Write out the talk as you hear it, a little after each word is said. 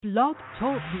Blog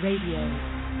Talk Radio.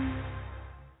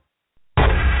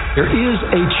 There is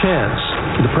a chance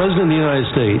for the President of the United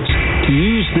States to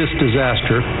use this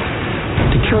disaster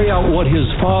to carry out what his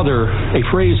father, a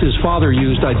phrase his father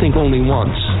used, I think, only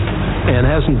once, and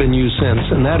hasn't been used since,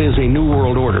 and that is a New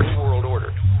World Order.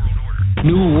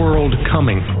 New world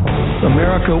coming.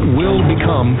 America will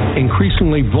become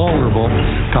increasingly vulnerable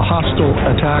to hostile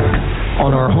attack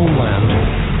on our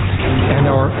homeland. And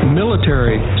our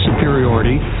military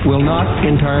superiority will not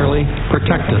entirely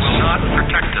protect us.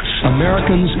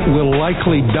 Americans will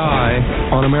likely die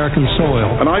on American soil.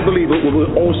 And I believe it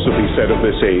will also be said of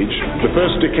this age, the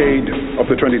first decade of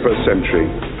the 21st century,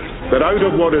 that out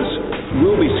of what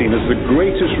will be seen as the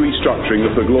greatest restructuring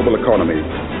of the global economy,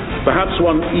 perhaps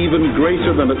one even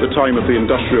greater than at the time of the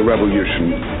Industrial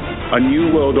Revolution, a new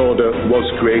world order was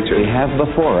created. We have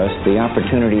before us the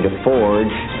opportunity to forge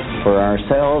for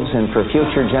ourselves and for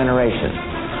future generations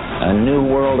a new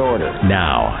world order.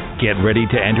 Now, get ready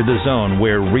to enter the zone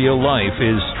where real life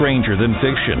is stranger than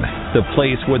fiction, the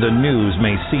place where the news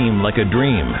may seem like a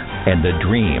dream, and the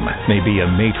dream may be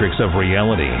a matrix of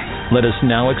reality. Let us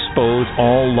now expose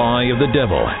all lie of the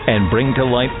devil and bring to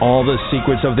light all the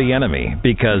secrets of the enemy,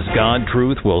 because God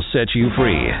truth will set you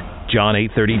free. John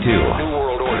 8:32. New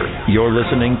World Order. You're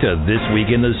listening to This Week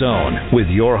in the Zone with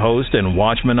your host and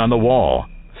watchman on the wall,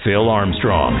 Phil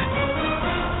Armstrong.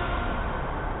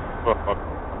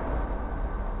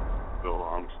 Phil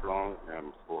Armstrong,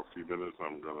 and for a few minutes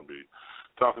I'm going to be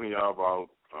talking to y'all about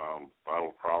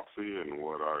Bible prophecy and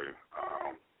what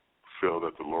I feel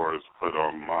that the Lord has put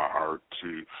on my heart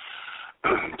to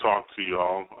talk to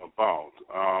y'all about.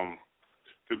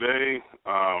 Today,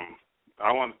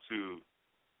 I want to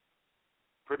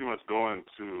pretty much go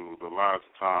into the last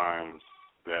times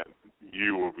that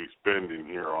you will be spending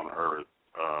here on earth.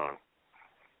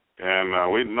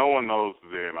 No one knows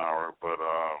the day and hour, but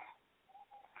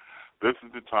this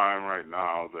is the time right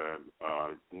now that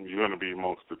you're going to be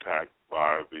most attacked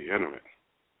by the enemy.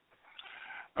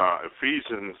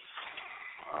 Ephesians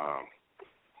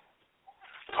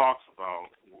talks about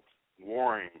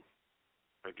warring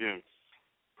against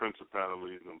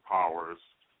principalities and powers,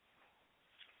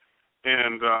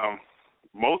 and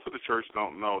most of the church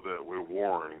don't know that we're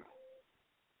warring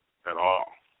at all.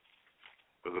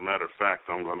 As a matter of fact,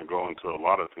 I'm going to go into a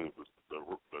lot of things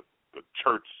the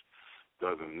church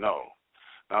doesn't know.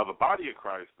 Now, the body of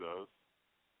Christ does.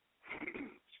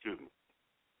 Excuse me.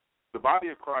 The body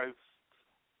of Christ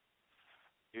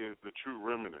is the true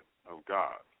remnant of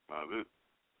God. Now,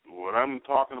 what I'm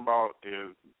talking about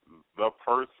is the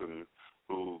person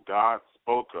who God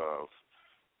spoke of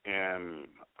and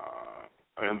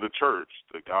the church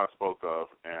that God spoke of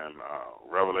in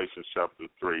Revelation chapter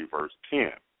 3, verse 10.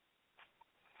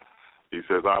 He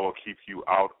says, I will keep you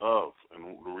out of.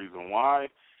 And the reason why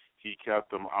he kept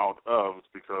them out of is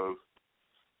because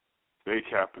they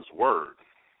kept his word.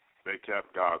 They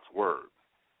kept God's word.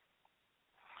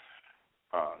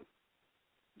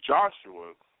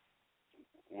 Joshua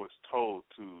was told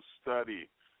to study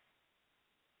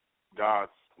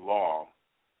God's law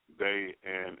day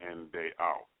in and day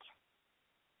out.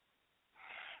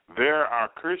 There are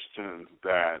Christians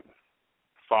that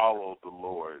follow the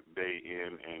Lord day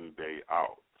in and day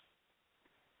out.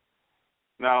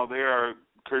 Now, there are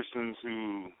Christians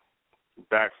who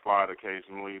backslide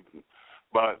occasionally,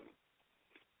 but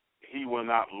he will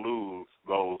not lose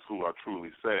those who are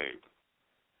truly saved.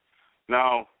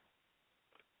 Now,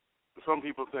 some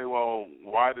people say, well,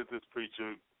 why did this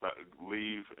preacher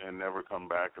leave and never come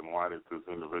back, and why did this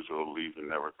individual leave and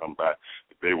never come back?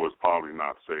 They was probably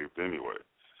not saved anyway.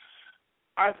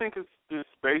 I think it's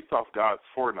based off God's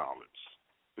foreknowledge.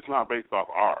 It's not based off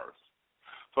ours.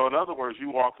 So in other words,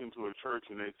 you walk into a church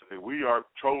and they say, we are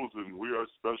chosen, we are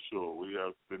special, we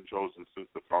have been chosen since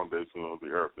the foundation of the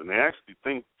earth. And they actually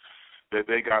think that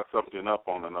they got something up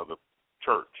on another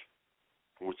church,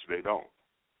 which they don't.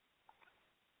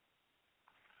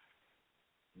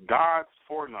 God's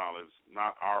foreknowledge,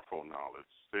 not our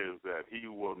foreknowledge, says that he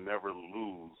will never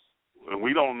lose, and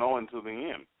we don't know until the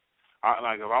end.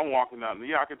 Like if I'm walking down,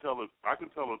 I can tell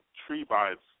a tree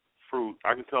by its fruit.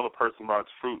 I can tell a person by its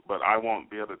fruit, but I won't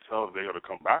be able to tell if they're going to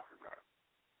come back or not.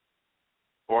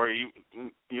 Or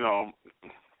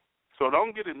so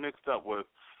don't get it mixed up with,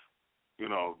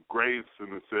 grace.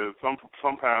 And it says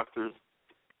some pastors,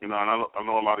 and I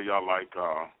know a lot of y'all like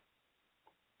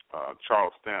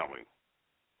Charles Stanley,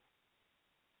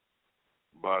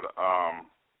 but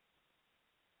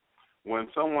when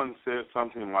someone says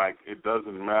something like, it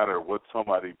doesn't matter what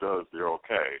somebody does, they're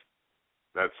okay,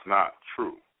 that's not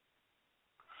true.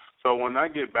 So when I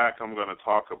get back, I'm going to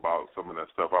talk about some of that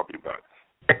stuff. I'll be back.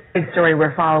 Big story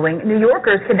we're following. New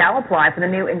Yorkers can now apply for the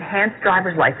new enhanced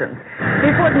driver's license.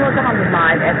 Before Melissa Holmes is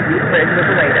live at Peachbridge with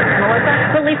the latest. Melissa?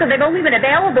 Well, Lisa, they've only been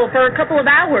available for a couple of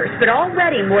hours, but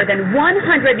already more than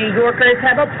 100 New Yorkers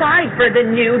have applied for the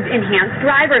new enhanced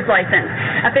driver's license.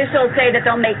 Officials say that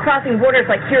they'll make crossing borders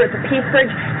like here at the Peachbridge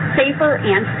safer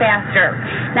and faster.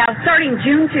 Now, starting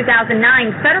June 2009,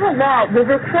 federal law will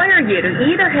require you to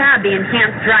either have the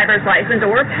enhanced driver's license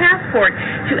or a passport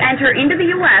to enter into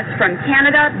the U.S. from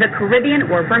Canada, the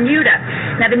Caribbean, or Bermuda.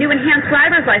 Now, the new enhanced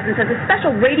driver's license has a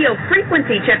special radio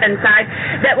frequency chip inside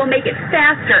that will make it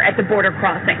faster at the border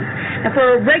crossings. Now,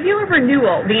 for a regular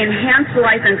renewal, the enhanced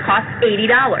license costs $80.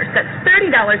 That's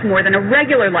 $30 more than a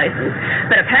regular license,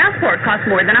 but a passport costs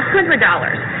more than $100.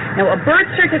 Now, a birth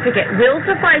certificate will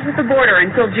suffice at the border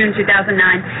until June 2009,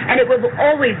 and it will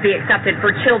always be accepted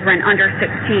for children under 16.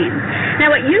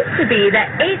 Now, it used to be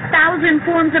that 8,000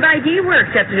 forms of ID were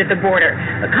accepted at the border,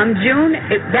 but come June,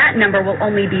 that number will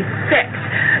only be 6.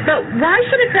 But why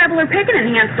should a traveler pick an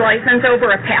enhanced license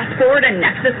over a passport, a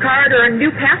Nexus card, or a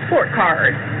new passport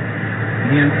card?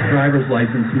 Enhanced driver's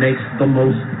license makes the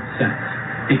most sense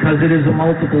because it is a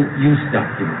multiple-use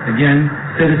document. Again,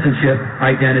 citizenship,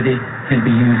 identity can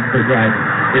be used for driving.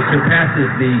 It surpasses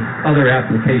the other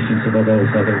applications of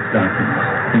those other documents.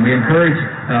 And we encourage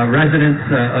residents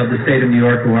of the state of New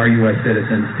York who are U.S.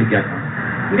 citizens to get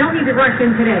one. You don't need to rush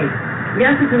in today.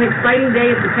 Yes, it's an exciting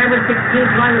day. September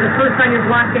 16th, one of the first on your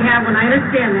block to have one. I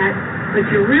understand that. But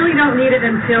you really don't need it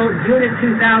until June of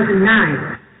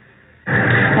 2009.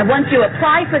 Now, once you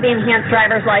apply for the enhanced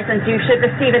driver's license, you should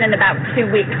receive it in about 2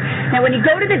 weeks. Now, when you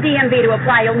go to the DMV to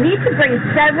apply, you'll need to bring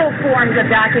several forms of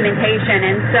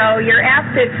documentation, and so you're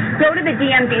asked to go to the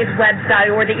DMV's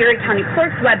website or the Erie County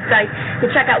Clerk's website to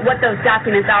check out what those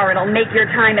documents are. It'll make your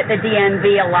time at the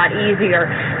DMV a lot easier.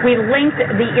 We linked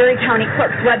the Erie County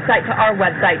Clerk's website to our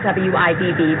website,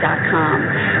 WIBB.com.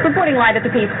 Reporting live at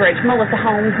the Peachbridge, Melissa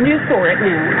Holmes, News 4 at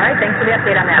noon. All right, thanks for the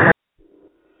update on that.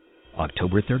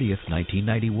 October 30th,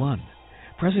 1991.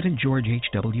 President George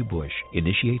H.W. Bush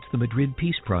initiates the Madrid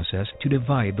peace process to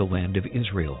divide the land of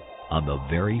Israel. On the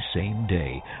very same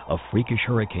day, a freakish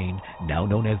hurricane, now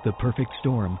known as the Perfect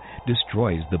Storm,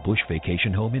 destroys the Bush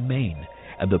vacation home in Maine.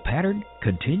 And the pattern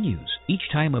continues. Each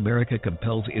time America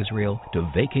compels Israel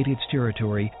to vacate its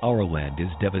territory, our land is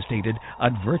devastated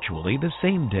on virtually the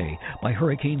same day by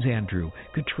Hurricanes Andrew,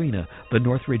 Katrina, the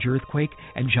Northridge earthquake,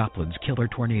 and Joplin's killer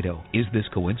tornado. Is this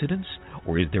coincidence?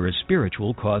 Or is there a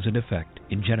spiritual cause and effect?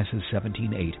 In Genesis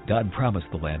 17:8, God promised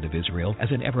the land of Israel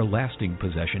as an everlasting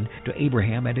possession to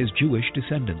Abraham and his Jewish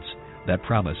descendants. That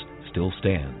promise still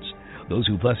stands. Those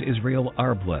who bless Israel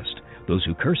are blessed. Those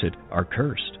who curse it are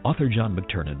cursed. Author John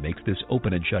McTernan makes this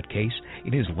open and shut case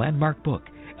in his landmark book,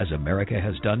 As America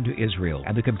Has Done to Israel,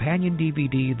 and the companion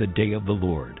DVD, The Day of the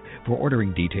Lord. For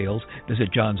ordering details,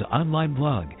 visit John's online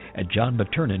blog at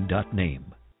johnmcternan.name.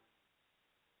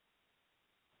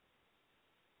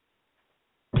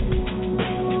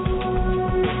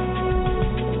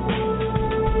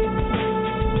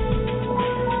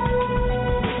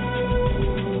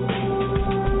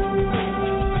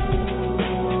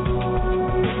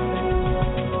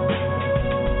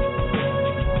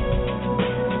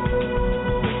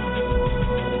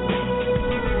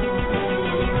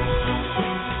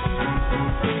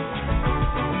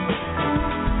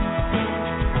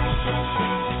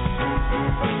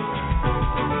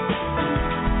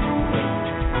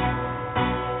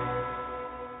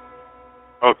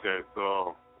 Okay,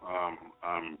 so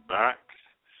I'm back.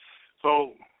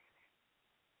 So,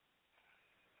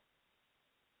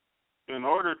 in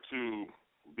order to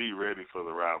be ready for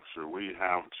the rapture, we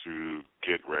have to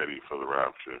get ready for the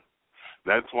rapture.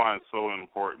 That's why it's so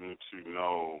important to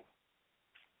know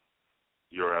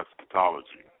your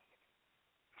eschatology.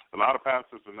 A lot of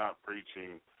pastors are not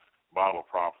preaching Bible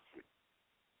prophecy.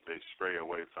 They stray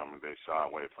away from it. They shy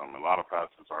away from it. A lot of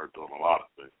pastors are doing a lot of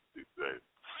things these days.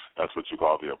 That's what you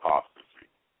call the apostasy.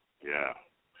 Yeah.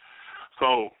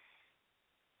 So,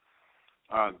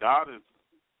 God is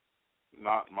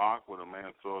not mocked. What a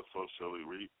man sows, so shall he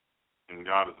reap. And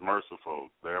God is merciful.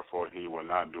 Therefore, he will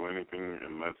not do anything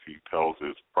unless he tells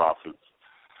his prophets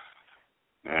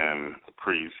and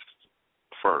priests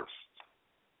first.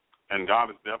 And God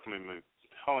is definitely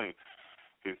telling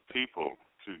his people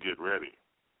to get ready.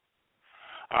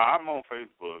 I'm on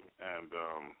Facebook, and,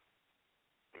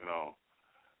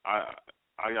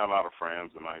 I got a lot of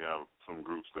friends, and I got some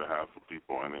groups that have some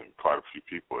people in it, quite a few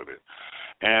people in it.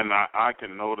 And I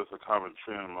can notice a common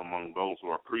trend among those who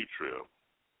are pre-trib.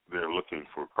 They're looking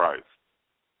for Christ.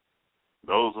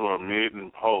 Those who are mid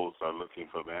and post are looking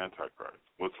for the Antichrist.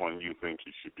 Which one do you think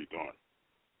you should be doing?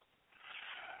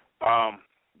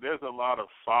 there's a lot of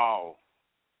foul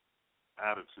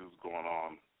attitudes going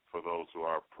on for those who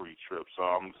are pre-trib. So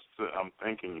I'm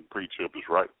thinking pre-trib is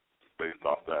right based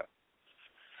off that.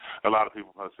 A lot of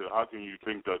people have said, how can you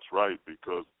think that's right?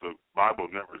 Because the Bible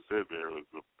never said there was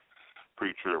a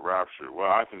pre-trib rapture.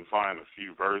 Well, I can find a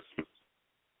few verses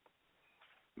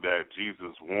that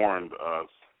Jesus warned us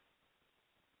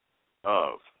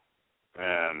of.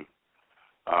 And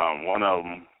one of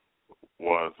them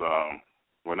was,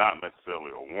 well, not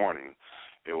necessarily a warning.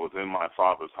 It was, in my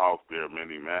Father's house there are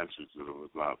many mansions. If it was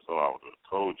not so, I would have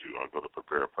told you, I'll go to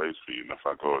prepare a place for you. And if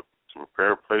I go to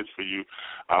prepare a place for you,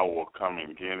 I will come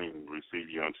again and receive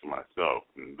you unto myself.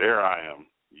 And there I am,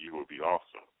 you will be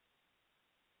also.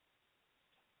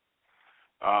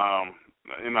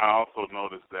 And I also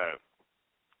noticed that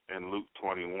in Luke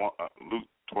 21,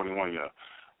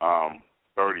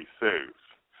 36,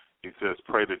 he says,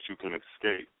 pray that you can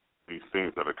escape these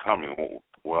things that are coming.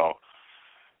 Well,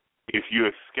 if you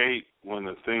escape when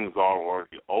the thing's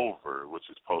already over, which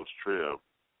is post-trib,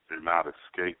 you're not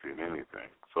escaping anything.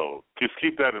 So just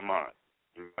keep that in mind.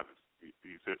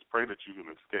 He says, pray that you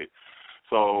can escape.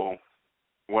 So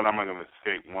what am I going to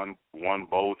escape? One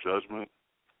bold judgment?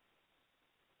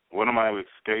 What am I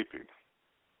escaping?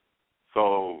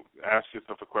 So ask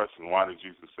yourself a question, why did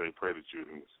Jesus say, pray that you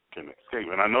can escape?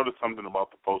 And I noticed something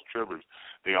about the post-tribbers.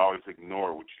 They always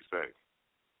ignore what you say.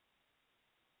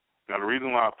 Now, the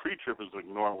reason why pre-tribbers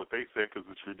ignore what they say because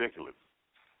it's ridiculous.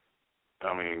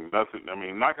 I mean,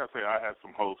 like I say, I had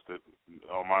some hosts that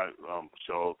on my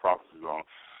show, Prophecy Zone,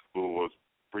 who was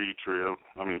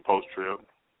post-trib,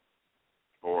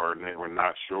 or they were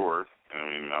not sure.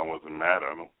 I wasn't mad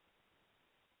at them.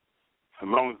 As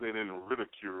long as they didn't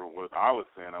ridicule what I was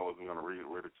saying, I wasn't going to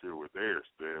ridicule what theirs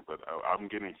did. But I'm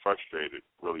getting frustrated,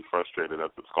 really frustrated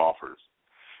at the scoffers.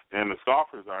 And the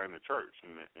scoffers are in the church,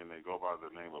 and they go by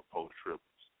the name of post-tribbers.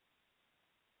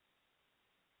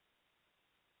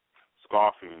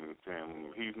 Scoffing,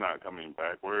 saying he's not coming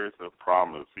back. Where is the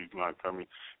promise? He's not coming.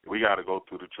 We got to go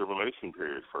through the tribulation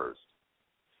period first.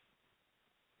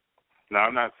 Now,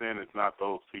 I'm not saying it's not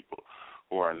those people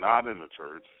who are not in the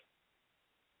church.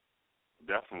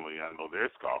 Definitely, I know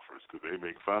they're scoffers because they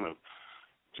make fun of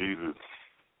Jesus,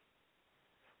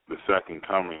 the second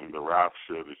coming, the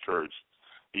rapture of the church.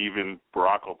 Even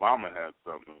Barack Obama had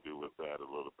something to do with that a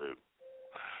little bit.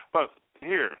 But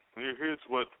here's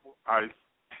what I,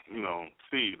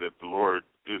 see that the Lord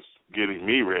is getting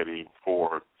me ready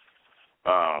for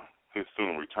His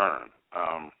soon return.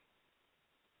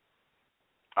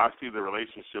 I see the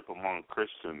relationship among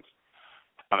Christians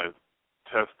kind of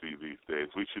testy these days.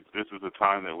 This is a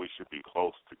time that we should be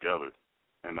close together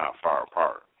and not far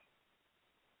apart.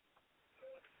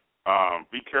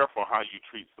 Be careful how you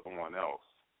treat someone else,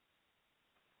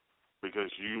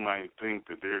 because you might think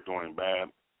that they're doing bad.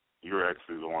 You're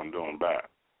actually the one doing bad.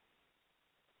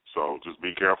 So just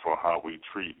be careful how we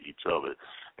treat each other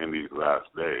in these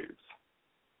last days.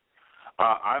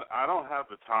 I don't have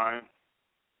the time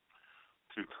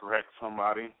to correct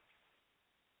somebody.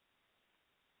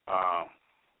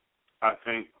 I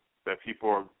think that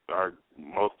people are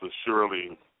most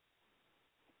assuredly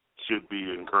should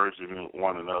be encouraging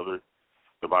one another.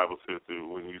 The Bible says that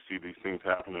when you see these things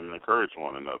happening, encourage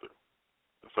one another,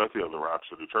 especially of the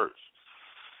rapture of the church.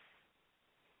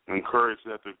 Encourage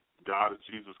that the God of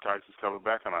Jesus Christ is coming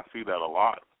back, and I see that a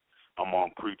lot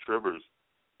among pre-tribbers,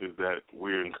 is that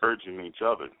we're encouraging each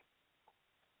other.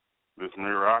 This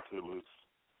miraculous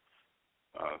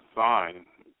sign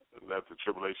that the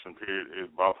tribulation period is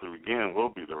about to begin will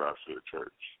be the rapture of the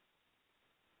church.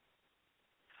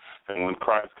 And when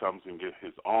Christ comes and gets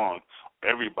his on,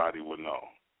 everybody will know.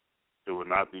 It will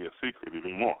not be a secret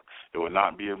anymore. It will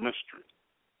not be a mystery.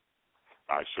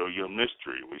 I show you a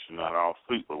mystery. We should not all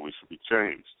sleep, but we should be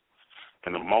changed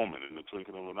in a moment, in the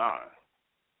twinkling of an eye.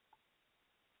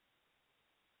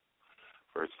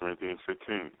 1 Corinthians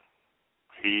 15.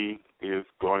 He is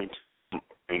going to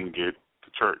and get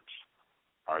the church.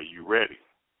 Are you ready?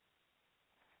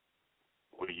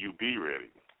 Will you be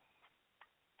ready?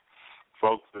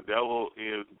 Folks, the devil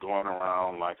is going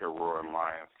around like a roaring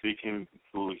lion, seeking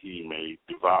who he may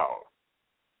devour.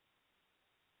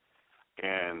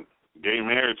 And gay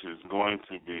marriage is going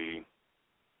to be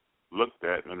looked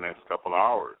at in the next couple of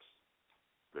hours,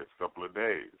 next couple of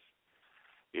days.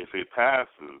 If it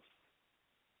passes,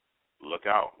 look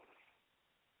out.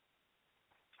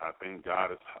 I think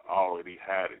God has already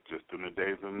had it just in the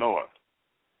days of Noah.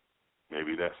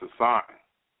 Maybe that's a sign.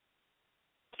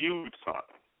 Huge sign.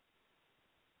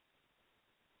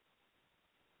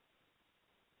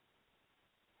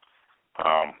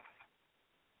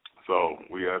 So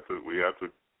we have to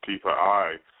keep an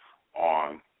eye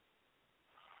on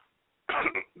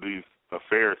these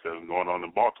affairs that are going on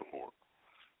in Baltimore.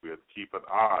 We have to keep an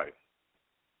eye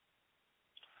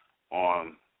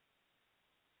on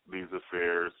these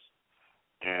affairs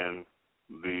in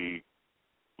the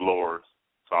lower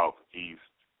southeast,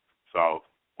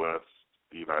 southwest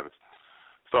United States.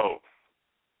 So,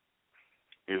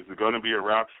 is it going to be a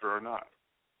rapture or not?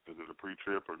 Is it a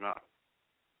pre-trib or not?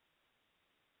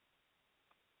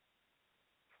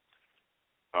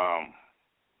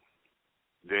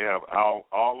 They have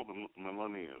all of the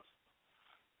millennials,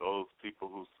 those people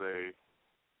who say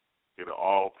it'll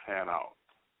all pan out.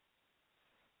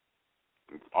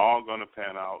 It's all going to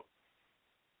pan out,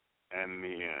 and in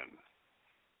the end,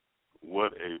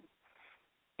 what a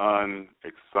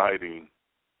unexciting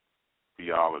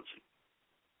theology.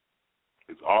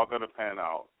 It's all going to pan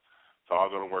out. It's all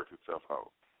going to work itself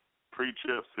out.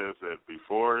 Pre-trib says that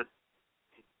before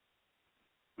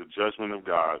the judgment of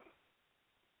God,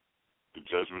 the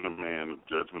judgment of man, the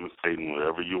judgment of Satan,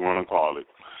 whatever you want to call it,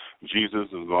 Jesus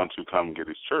is going to come get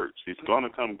his church. He's going to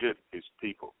come get his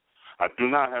people. I do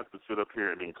not have to sit up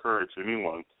here and encourage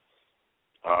anyone,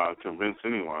 convince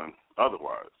anyone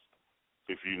otherwise.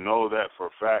 If you know that for a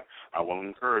fact, I will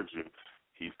encourage you.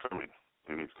 He's coming,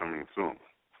 and he's coming soon.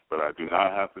 But I do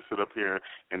not have to sit up here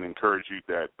and encourage you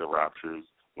that the rapture is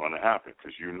going to happen,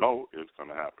 because you know it's going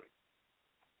to happen.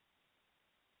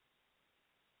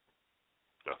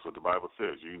 That's what the Bible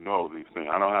says. You know these things.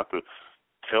 I don't have to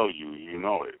tell you. You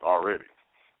know it already.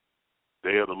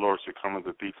 Day of the Lord should come as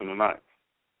a thief in the night.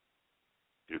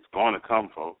 It's going to come,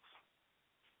 folks.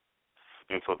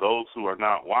 And for those who are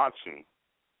not watching,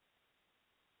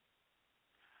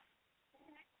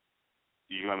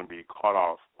 you're going to be caught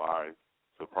off by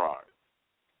surprise.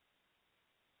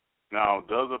 Now,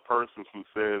 does a person who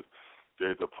says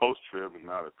there's a post-trib and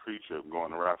not a pre-trib go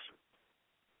on the rapture?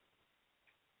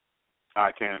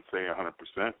 I can't say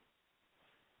 100%,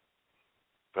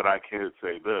 but I can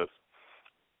say this.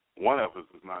 One of us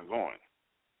is not going.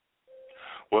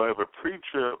 Well, if a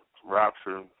pre-trib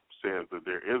rapture says that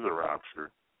there is a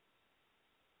rapture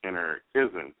and there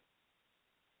isn't,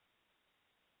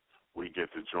 we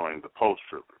get to join the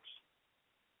post-tribbers.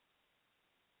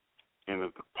 And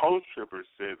if the post-tribbers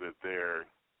say that there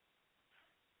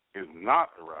is not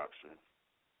a rapture,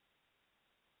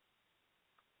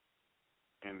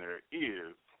 and there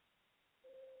is,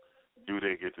 do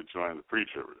they get to join the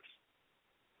pre-tribbers?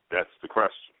 That's the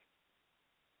question.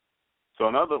 So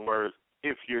in other words,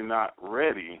 if you're not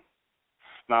ready,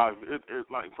 now,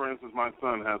 like, for instance, my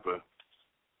son has a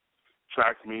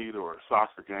track meet or a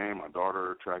soccer game, my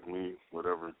daughter track meet,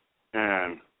 whatever,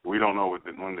 and we don't know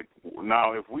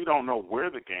now, if we don't know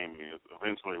where the game is,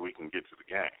 eventually we can get to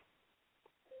the game.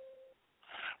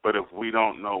 But if we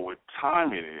don't know what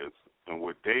time it is and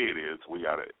what day it is, we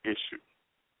got an issue.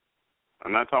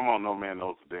 I'm not talking about no man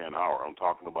knows the day and hour. I'm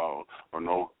talking about, or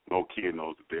no kid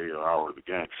knows the day or hour of the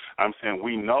game. I'm saying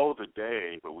we know the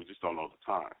day, but we just don't know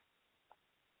the time.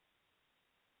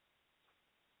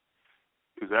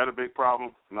 Is that a big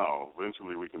problem? No.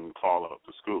 Eventually we can call up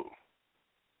the school.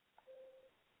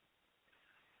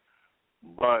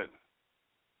 But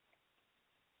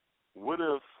what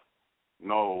if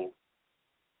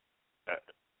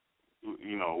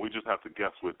we just have to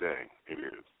guess what day it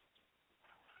is,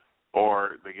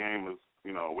 or the game is,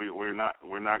 we're not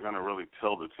going to really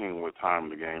tell the team what time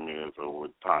the game is or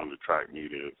what time the track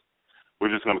meet is. We're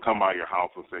just going to come by your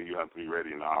house and say you have to be ready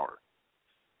in an hour.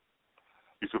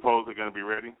 You suppose they're going to be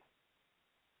ready?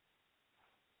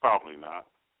 Probably not.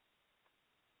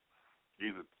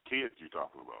 These are kids you're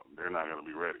talking about. They're not going to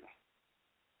be ready.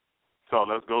 So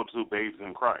let's go to babes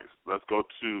in Christ. Let's go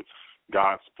to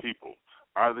God's people.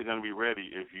 Are they going to be ready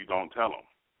if you don't tell them?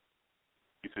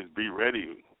 He says, be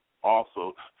ready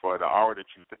also for the hour that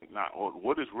you think not. Well,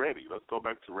 what is ready? Let's go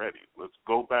back to ready. Let's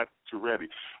go back to ready.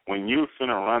 When you're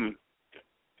finna run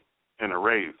in a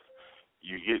race,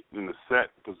 you get in a set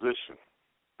position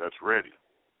that's ready.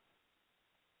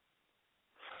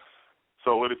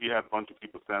 So what if you had a bunch of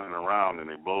people standing around and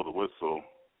they blow the whistle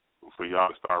for y'all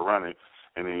to start running,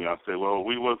 and then y'all say, well,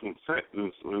 we wasn't set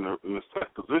in the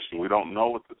set position. We don't know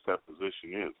what the set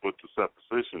position is. What the set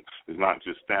position is not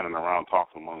just standing around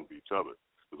talking amongst each other.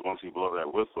 Because once you blow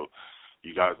that whistle,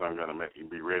 you guys aren't going to make you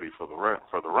be ready for the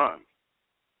run.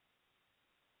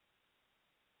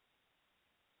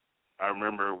 I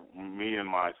remember me and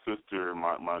my sister,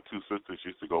 my two sisters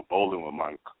used to go bowling with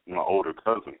my older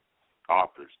cousin,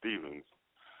 Arthur Stevens.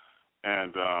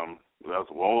 And that's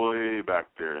way back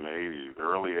there in the 80s,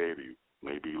 early 80s,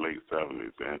 maybe late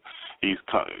 70s.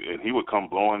 And he would come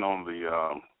blowing on the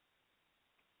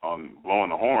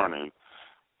horn and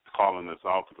calling us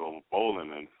out to go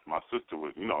bowling, and my sister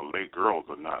was, late girls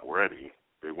are not ready.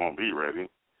 They won't be ready.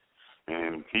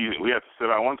 And we had to sit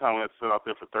out, one time we had to sit out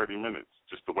there for 30 minutes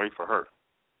just to wait for her.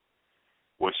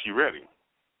 Was she ready?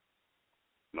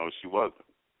 No, she wasn't.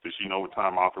 Did she know what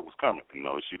time Arthur was coming?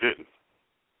 No, she didn't.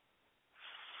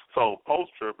 So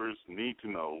post-trippers need to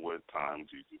know what time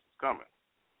Jesus is coming.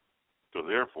 So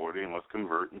therefore, they must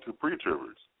convert into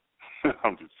pre-trippers.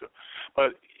 I'm just joking.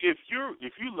 But if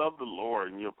you love the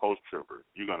Lord and you're a post-tripper,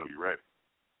 you're going to be ready,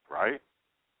 right?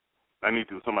 I need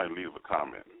somebody to leave a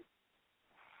comment.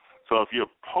 So if you're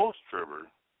a post-tripper,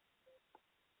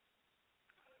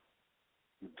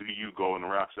 do you go in the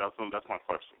rapture? That's my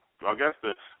question. I guess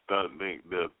the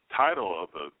title of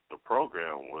the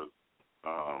program was,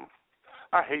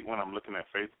 I hate when I'm looking at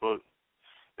Facebook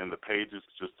and the pages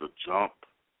just a jump.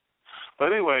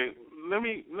 But anyway, let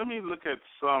me look at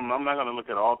some. I'm not going to look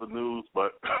at all the news,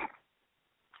 but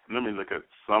let me look at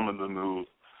some of the news.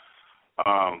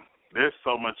 There's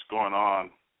so much going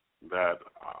on that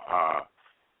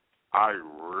I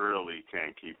really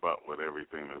can't keep up with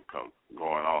everything that's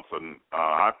going on. So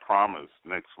I promise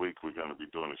next week we're going to be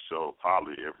doing a show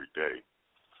probably every day.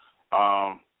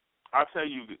 I'll tell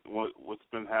you what's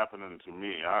been happening to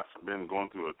me. I've been going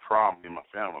through a trauma in my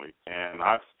family, and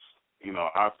I've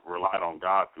relied on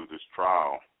God through this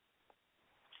trial.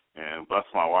 And bless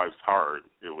my wife's heart,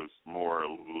 it was more or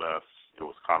less, it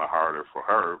was kind of harder for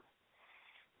her.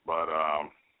 But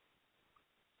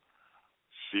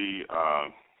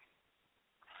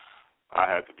I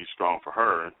had to be strong for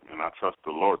her, and I trust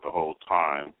the Lord the whole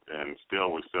time. And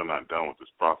we're still not done with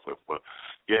this process. But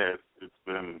yeah, it's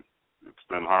been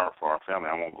hard for our family.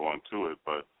 I won't go into it,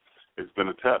 but it's been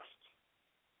a test.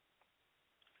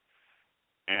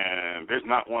 And there's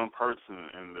not one person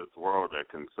in this world that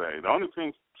can say. The only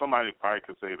thing somebody probably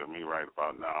could say to me right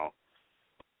about now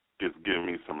is give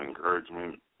me some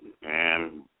encouragement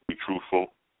and be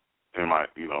truthful in my,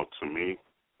 to me,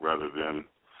 rather than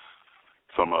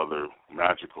some other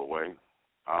magical way.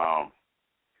 I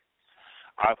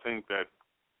think that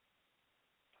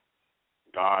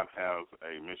God has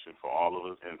a mission for all of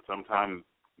us, and sometimes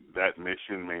that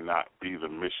mission may not be the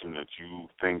mission that you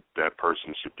think that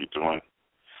person should be doing.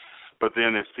 But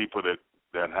then there's people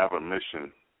that have a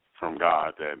mission from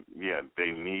God that,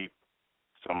 they need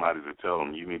somebody to tell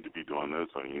them, you need to be doing this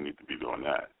or you need to be doing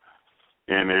that.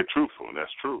 And they're truthful, and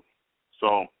that's true.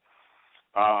 So,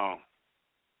 how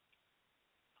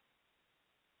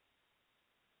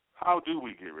do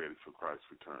we get ready for Christ's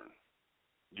return?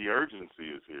 The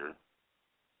urgency is here.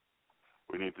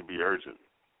 We need to be urgent.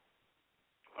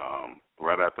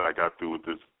 Right after I got through with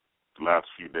this last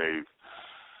few days,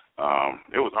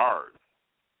 it was hard.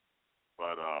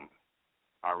 But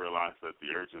I realized that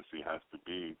the urgency has to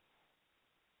be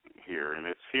here, and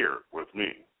it's here with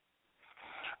me.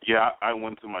 Yeah, I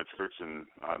went to my church and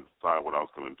I decided what I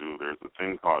was going to do. There's a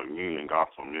thing called Union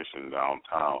Gospel Mission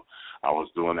downtown. I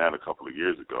was doing that a couple of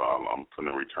years ago. I'm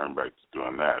going to return back to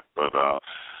doing that. But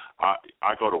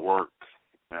I go to work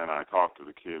and I talk to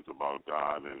the kids about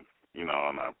God, and and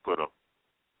I put up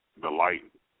the light.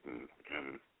 And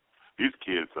these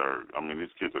kids are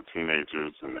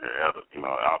teenagers, and they're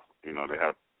they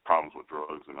have problems with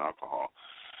drugs and alcohol,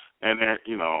 and they're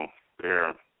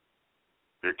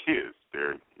kids.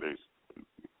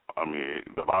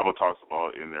 The Bible talks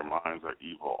about in their minds are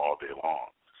evil all day long,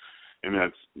 and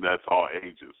that's all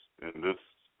ages. In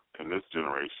this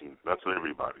generation, that's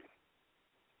everybody.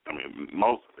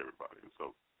 Most of everybody.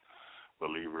 So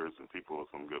believers and people with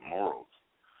some good morals,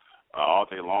 all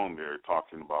day long they're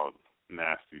talking about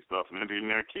nasty stuff, and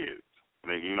they're kids.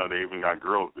 They even got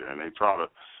girls there, and they try to.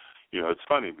 It's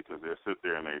funny because they sit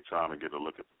there and they're trying to get a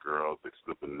look at the girls. They're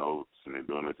slipping notes and they're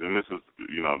doing this. And this is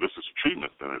a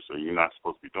treatment center, so you're not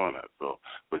supposed to be doing that. So,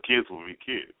 but kids will be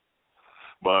kids.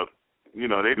 But, they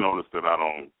notice that I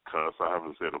don't cuss. I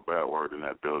haven't said a bad word in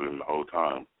that building the whole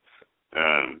time.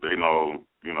 And they know,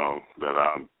 that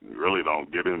I really don't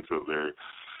get into their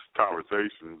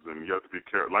conversations. And you have to be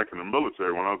careful. Like in the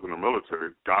military, when I was in the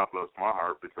military, God bless my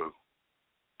heart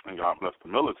and God bless the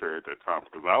military at that time,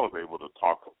 because I was able to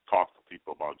talk to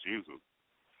people about Jesus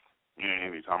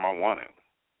anytime I wanted.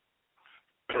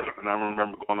 And I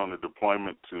remember going on a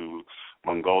deployment to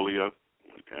Mongolia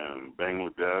and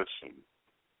Bangladesh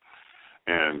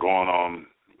and going on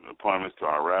deployments to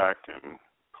Iraq and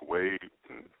Kuwait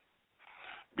and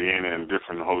being in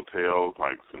different hotels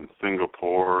like in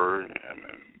Singapore and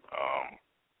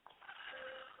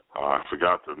I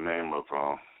forgot the name of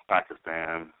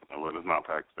Pakistan. Well, it's not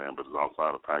Pakistan, but it's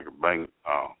outside of Pakistan.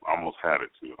 I almost had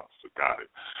it too. I forgot it.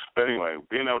 But anyway,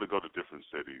 being able to go to different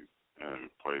cities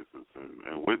and places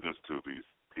and witness to these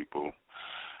people.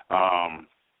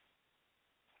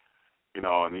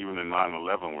 And even in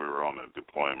 9/11, we were on a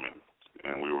deployment,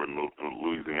 and we were in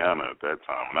Louisiana at that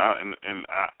time.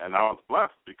 And I was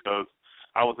blessed because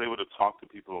I was able to talk to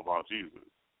people about Jesus.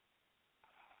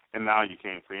 And now you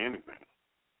can't say anything.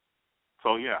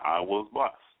 So, yeah, I was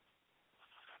blessed.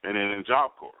 And then in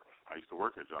Job Corps, I used to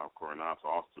work at Job Corps, and I was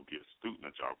also be a student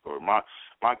at Job Corps. My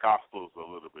gospel is a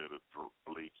little bit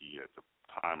leaky at the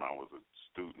time I was a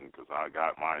student because I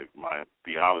got my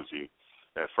theology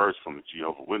at first from the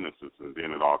Jehovah's Witnesses, and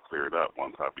then it all cleared up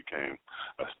once I became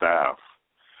a staff.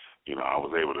 I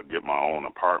was able to get my own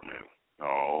apartment,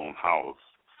 own house,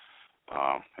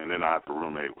 and then I had to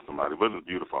roommate with somebody. It was a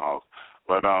beautiful house.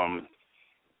 But I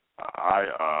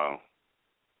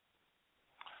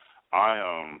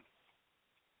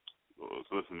was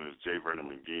listening to J. Vernon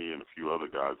McGee and a few other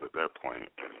guys at that point.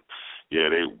 And, yeah,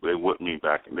 they whipped me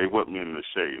back, and they whipped me in the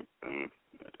shade, and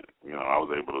I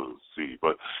was able to see.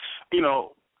 But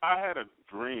I had a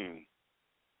dream.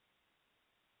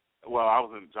 Well, I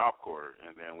was in Job Corps,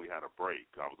 and then we had a break.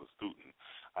 I was a student.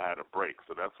 I had a break,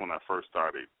 so that's when I first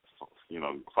started,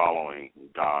 following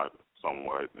God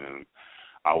somewhat, and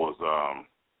I was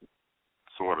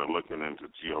sort of looking into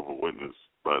Jehovah's Witness,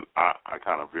 but I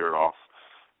kind of veered off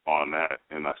on that,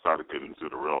 and I started getting into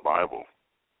the real Bible.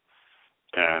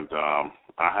 And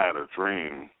I had a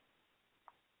dream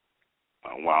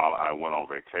while I went on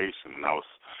vacation, and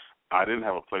I didn't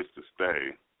have a place to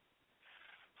stay,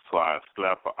 so I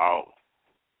slept out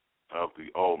of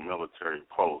the old military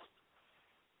post.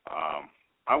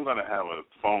 I'm going to have a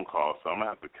phone call, so I'm going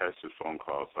to have to catch this phone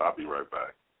call, so I'll be right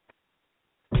back.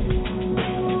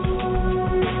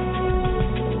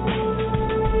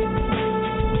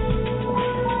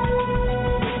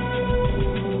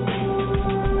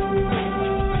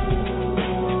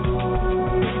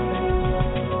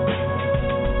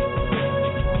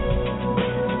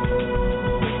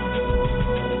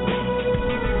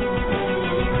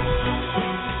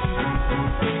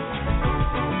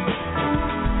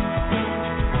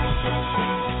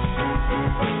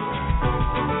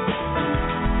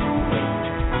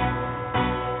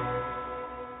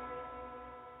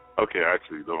 Okay, I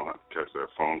actually don't have to catch that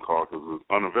phone call because it's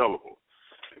unavailable,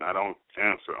 and I don't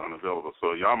answer unavailable.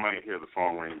 So y'all might hear the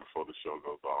phone ring before the show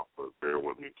goes off, but bear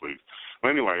with me, please.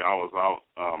 But anyway, I was out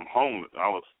homeless. I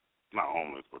was not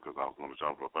homeless because I was on the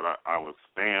job, but I was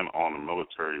staying on a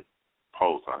military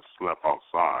post. I slept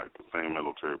outside the same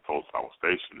military post I was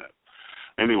stationed at.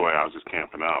 Anyway, I was just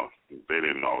camping out. They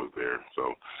didn't know I was there.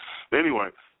 So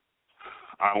anyway,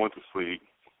 I went to sleep.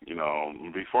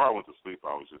 Before I went to sleep,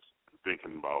 I was just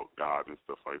thinking about God and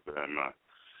stuff like that,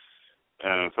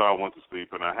 and so I went to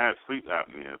sleep, and I had sleep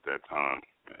apnea at that time,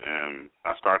 and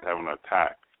I started having an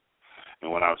attack,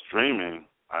 and when I was dreaming,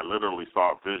 I literally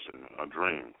saw a vision, a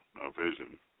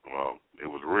vision. Well, it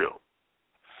was real,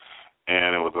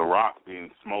 and it was a rock being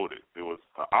smoted. It was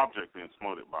an object being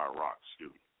smoted by a rock,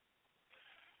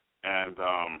 and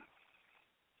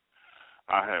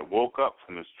I had woke up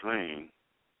from this dream,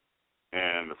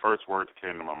 and the first word that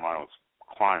came to my mind was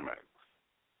climax.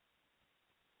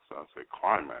 So I said,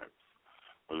 climax.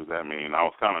 What does that mean? I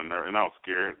was kind of nervous, and I was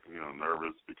scared,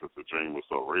 nervous because the dream was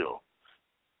so real.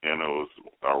 And it was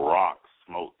a rock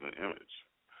smote the image.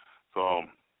 So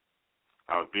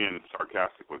I was being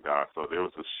sarcastic with God. So there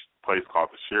was a place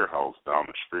called the Share House down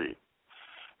the street,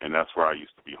 and that's where I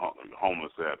used to be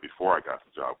homeless at before I got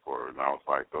the Job Corps. And I was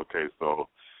like, okay, so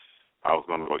I was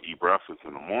going to go eat breakfast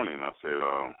in the morning. I said,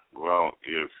 well,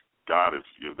 if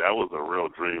that was a real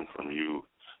dream from you,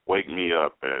 wake me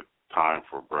up at time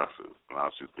for breakfast. And I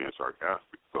was just being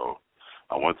sarcastic. So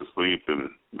I went to sleep, and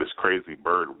this crazy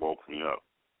bird woke me up.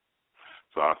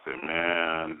 So I said,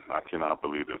 man, I cannot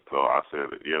believe this. So I said,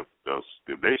 if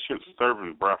they should serve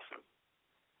me breakfast,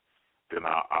 then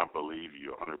I believe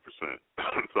you 100%.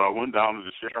 So I went down to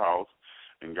the Share House,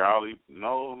 and golly,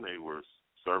 no, they were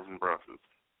serving breakfast.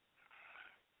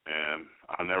 And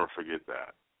I'll never forget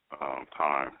that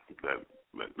time,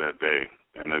 that day.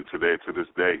 And then to this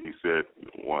day, he said,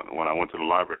 when I went to the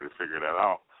library to figure that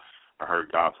out, I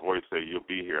heard God's voice say, you'll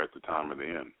be here at the time of the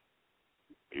end.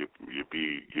 You'll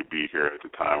be here at the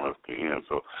time of the end.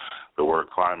 So the word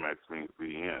climax means the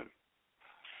end.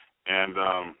 And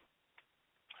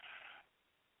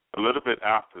a little bit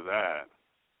after that,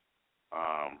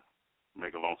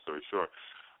 make a long story short,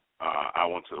 I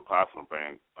went to the Plasma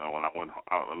Bank. When I went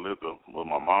out and lived with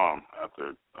my mom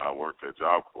after I worked at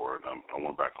Job Corps, and I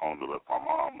went back home to live with my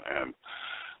mom. And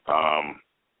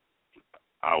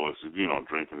I was,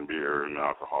 drinking beer and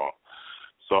alcohol.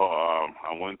 So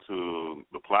I went to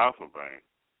the Plasma Bank,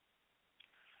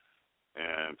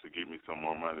 and to give me some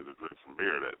more money to drink some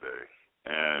beer that day.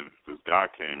 And this guy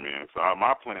came in. So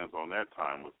my plans on that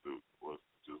time was to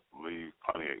just leave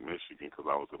Pontiac, Michigan, because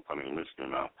I was in Pontiac,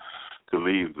 Michigan now, to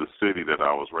leave the city that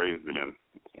I was raised in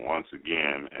once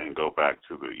again and go back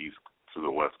to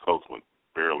the West Coast with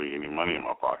barely any money in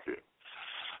my pocket.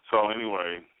 So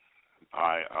anyway,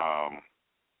 I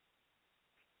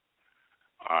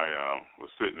was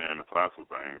sitting there in the Plaza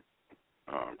Bank,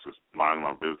 just minding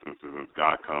my business, and this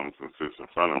guy comes and sits in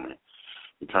front of me.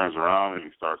 He turns around and he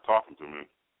starts talking to me.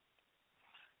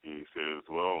 And he says,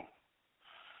 well,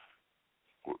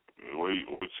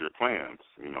 what's your plans?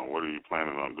 What are you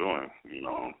planning on doing? He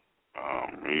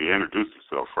introduced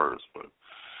himself first,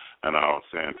 and I was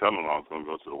telling him I was going to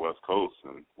go to the West Coast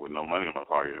and with no money in my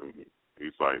pocket. And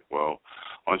he's like, well,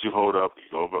 why don't you hold up,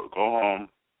 go home,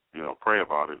 pray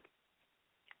about it,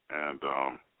 and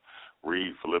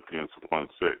read Philippians 1:6.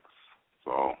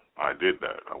 So I did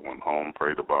that. I went home,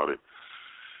 prayed about it,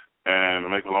 and to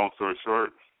make a long story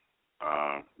short,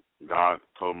 God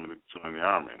told me to join the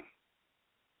Army.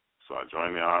 So I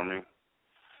joined the Army,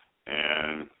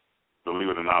 and believe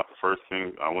it or not, the first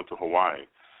thing, I went to Hawaii,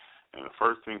 and the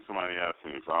first thing somebody asked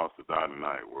me, if I was to die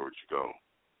tonight, where would you go?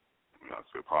 And I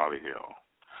said, probably hell.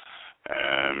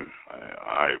 And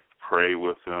I prayed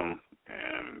with them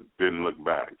and didn't look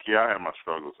back. Yeah, I had my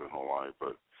struggles in Hawaii,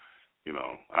 but,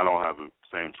 I don't have the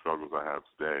same struggles I have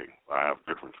today. I have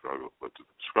different struggles, but the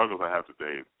struggles I have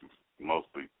today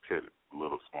mostly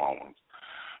little small ones.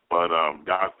 But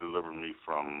God delivered me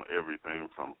from everything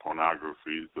from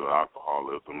pornography to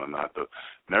alcoholism, and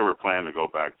never plan to go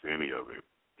back to any of it.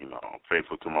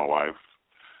 Faithful to my wife.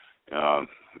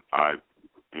 I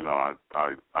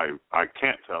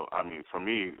can't tell. I mean, for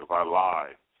me, if I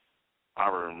lie, I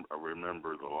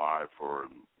remember the lie for.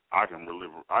 I can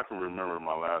remember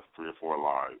my last 3 or 4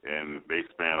 lies, and they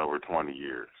span over 20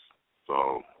 years.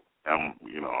 So,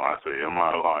 I say, am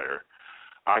I a liar?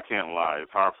 I can't lie.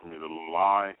 It's hard for me to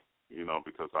lie,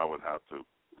 because I would have to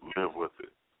live with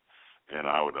it, and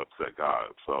I would upset God.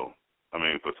 So,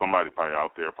 for somebody probably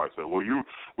out there probably say, well,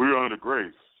 we're under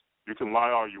grace. You can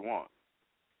lie all you want.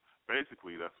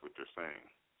 Basically, that's what you're saying.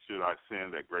 Should I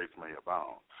sin that grace may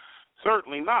abound?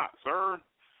 Certainly not, sir.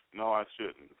 No, I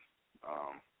shouldn't.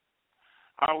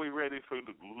 How are we ready for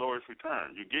the Lord's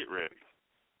return? You get ready.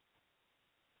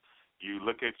 You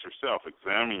look at yourself,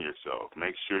 examine yourself,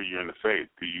 make sure you're in the faith.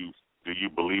 Do you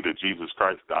believe that Jesus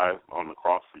Christ died on the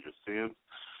cross for your sins?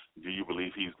 Do you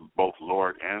believe he's both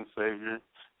Lord and Savior?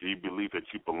 Do you believe that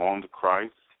you belong to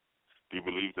Christ? Do you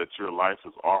believe that your life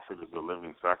is offered as a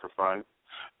living sacrifice?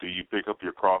 Do you pick up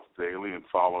your cross daily and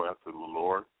follow after the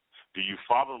Lord? Do you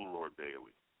follow the Lord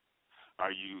daily?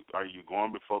 Are you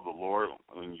going before the Lord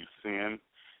when you sin?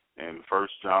 In 1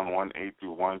 John 1:8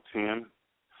 through 1:10,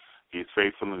 he's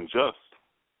faithful and just.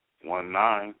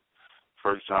 1:9,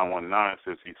 1 John 1:9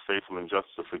 says he's faithful and just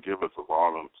to forgive us of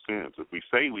all our sins. If we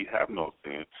say we have no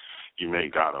sin, you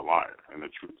make God a liar, and the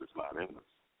truth is not in us.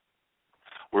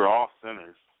 We're all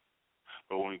sinners,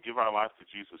 but when we give our life to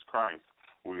Jesus Christ,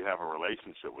 we have a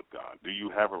relationship with God. Do you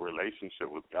have a relationship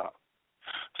with God?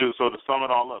 So to sum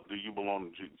it all up, do you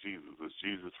belong to Jesus? Is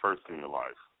Jesus first in your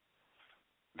life?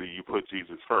 Do you put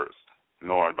Jesus first?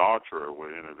 No adulterer will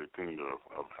enter the kingdom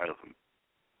of heaven.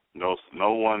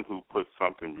 No one who puts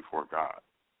something before God.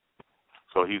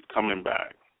 So he's coming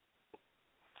back.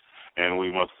 And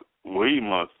we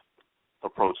must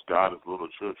approach God as little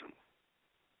children.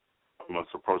 We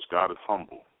must approach God as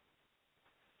humble.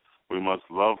 We must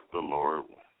love the Lord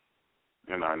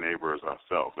and our neighbor as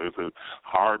ourselves. Is it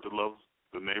hard to love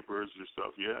the neighbor as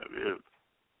yourself? Yeah, it is.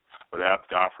 But ask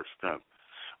God for strength.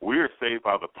 We are saved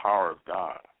by the power of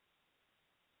God.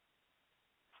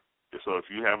 So if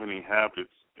you have any habits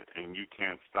and you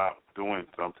can't stop doing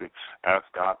something, ask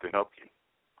God to help you.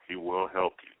 He will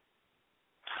help you.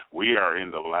 We are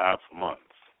in the last months.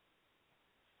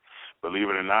 Believe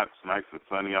it or not, it's nice and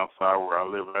sunny outside where I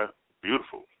live at.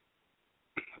 Beautiful.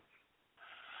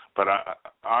 But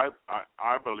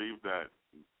I believe that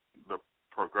the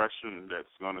progression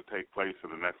that's going to take place in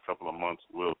the next couple of months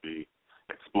will be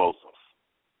explosive,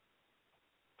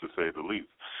 to say the least.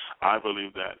 I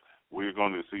believe that we're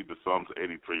going to see the Psalms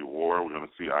 83 war. We're going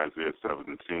to see Isaiah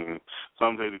 17.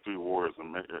 Psalms 83 war is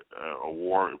a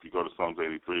war, if you go to Psalms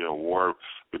 83, a war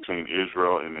between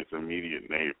Israel and its immediate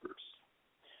neighbors.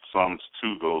 Psalms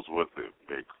 2 goes with it.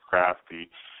 They're crafty.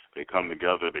 They come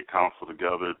together. They counsel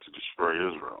together to destroy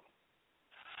Israel.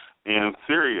 And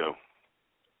Syria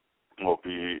will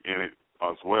be in it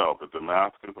as well, but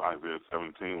Damascus, Isaiah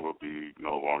 17, will be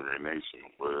no longer a nation,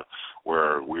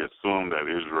 where we assume that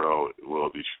Israel will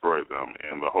destroy them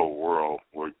and the whole world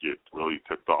will get really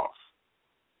ticked off.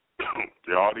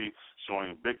 They're already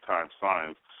showing big-time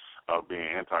signs of being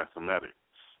anti-Semitic.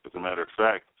 As a matter of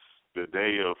fact, the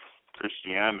day of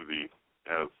Christianity,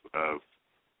 as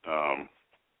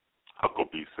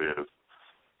Huckabee says,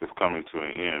 is coming to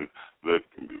an end. The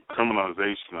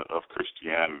criminalization of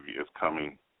Christianity is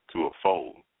coming to a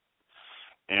fold.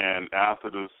 And after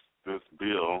this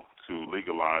bill to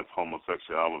legalize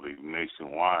homosexuality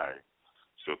nationwide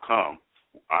shall come,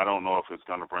 I don't know if it's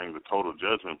going to bring the total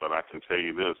judgment, but I can tell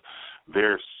you this.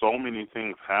 There's so many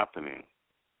things happening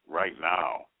right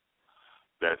now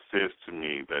that says to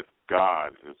me that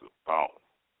God is about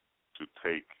to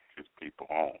take his people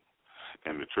home,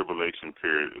 and the tribulation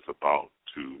period is about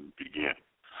to begin.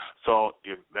 So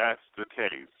if that's the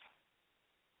case,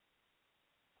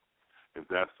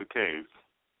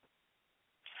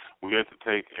 we have to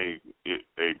take a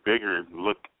bigger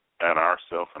look at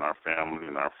ourselves and our family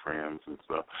and our friends and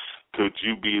stuff. Could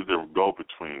you be the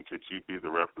go-between? Could you be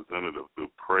the representative who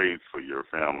prays for your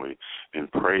family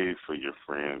and prays for your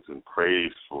friends and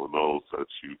prays for those that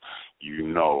you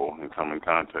know and come in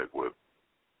contact with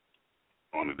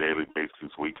on a daily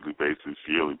basis, weekly basis,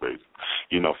 yearly basis?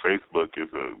 You know, Facebook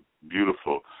is a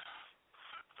beautiful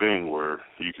thing where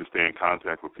you can stay in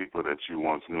contact with people that you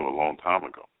once knew a long time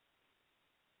ago.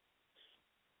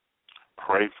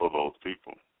 Pray for those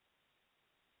people,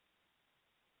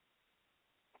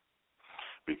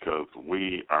 because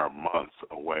we are months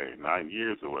away, not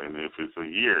years away. And if it's a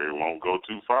year, it won't go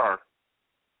too far.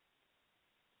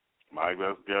 My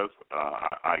best guess,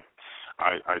 I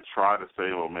try to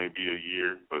say, well, maybe a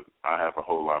year, but I have a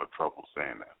whole lot of trouble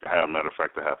saying that. As a matter of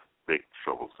fact, I have big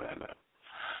trouble saying that.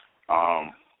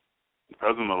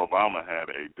 President Obama had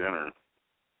a dinner,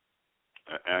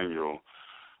 an annual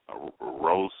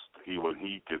roast. When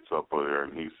he gets up there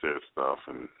and he says stuff,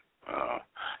 and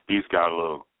he's got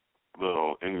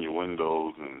little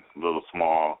innuendos and little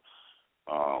small,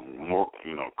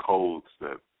 codes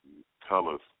that tell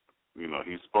us,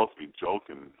 he's supposed to be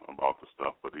joking about the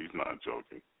stuff, but he's not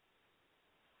joking.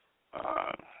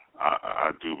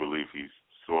 I do believe he's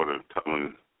sort of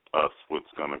telling us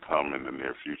what's going to come in the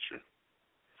near future.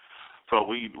 So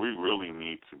we really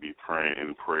need to be praying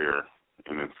in prayer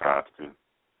and in fasting.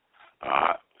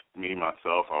 Me,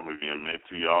 myself, I'm going to admit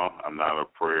to y'all, I'm not a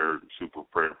super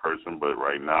prayer person, but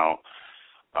right now,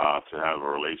 to have a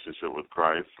relationship with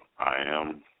Christ, I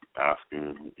am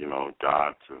asking,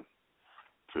 God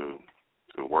to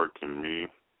work in me,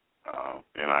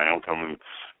 and I am coming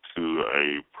to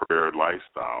a prayer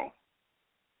lifestyle,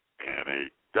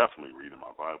 and definitely reading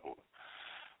my Bible.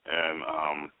 And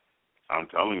I'm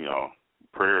telling y'all,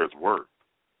 prayer is work.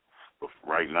 But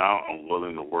right now, I'm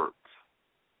willing to work.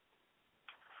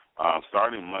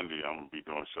 Starting Monday, I'm going to be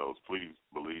doing shows. Please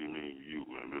believe me,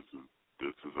 and this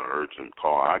is an urgent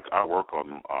call. I work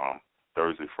on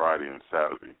Thursday, Friday, and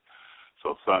Saturday.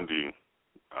 So Sunday,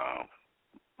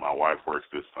 my wife works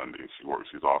this Sunday.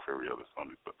 She's off every other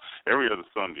Sunday. So every other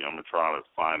Sunday, I'm going to try to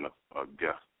find a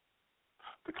guest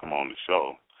to come on the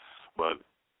show. But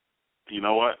you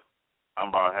know what?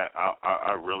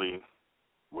 I really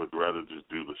would rather just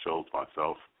do the shows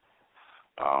myself.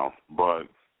 But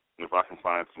if I can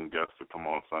find some guests to come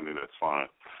on Sunday, that's fine.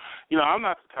 I'm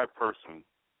not the type of person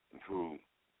who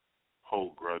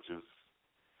hold grudges,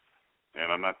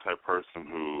 and I'm not the type of person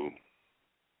who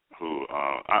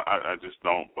I just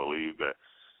don't believe that.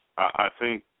 I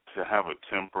think to have a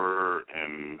temper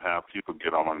and have people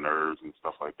get on my nerves and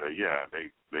stuff like that, yeah,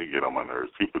 they get on my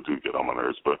nerves. People do get on my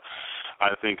nerves, but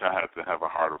I think I have to have a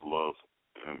heart of love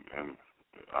and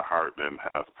a heart that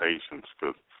has patience,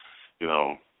 because,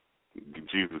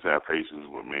 Jesus had patience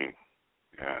with me,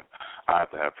 and I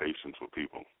have to have patience with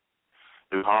people.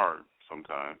 It's hard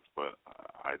sometimes, but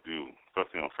I do,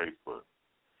 especially on Facebook.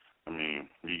 I mean,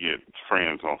 you get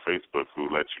friends on Facebook who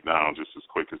let you down just as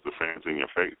quick as the friends in your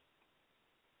face.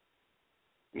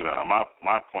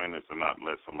 My point is to not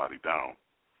let somebody down.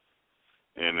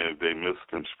 And if they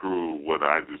misconstrue what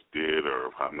I just did, or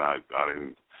if I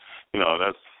didn't,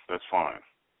 that's fine.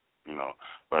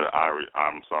 But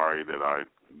I'm sorry that I've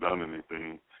done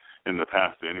anything in the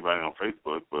past to anybody on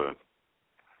Facebook, but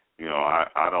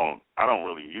I don't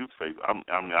really use Facebook.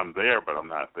 I'm there, but I'm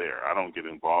not there. I don't get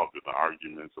involved in the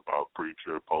arguments about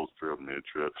pre-trib, post-trib,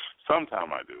 mid-trib.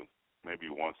 Sometimes I do, maybe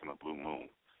once in a blue moon.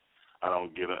 I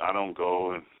don't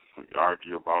go and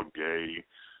argue about gay,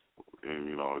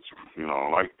 and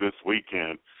like this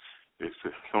weekend,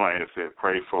 somebody had said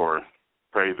pray for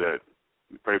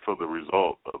the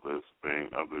result of this thing,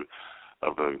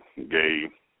 of the gay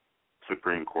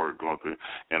Supreme Court going through,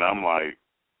 and I'm like,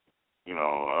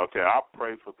 okay, I'll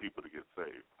pray for people to get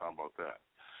saved. How about that?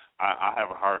 I have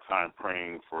a hard time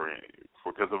praying for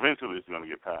because eventually it's going to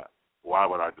get passed. Why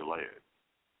would I delay it?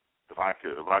 If I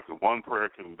could, one prayer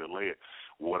can delay it,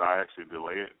 would I actually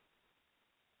delay it?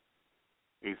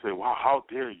 And you say, "Wow, how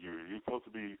dare you? You're supposed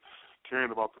to be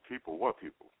caring about the people." What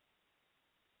people?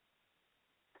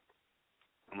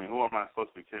 I mean, who am I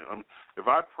supposed to be caring? I mean, if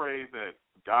I pray that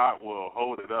God will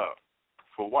hold it up,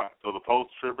 for what? So the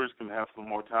post-tribbers can have some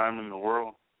more time in the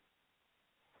world?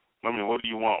 I mean, what do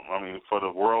you want? I mean, for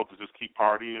the world to just keep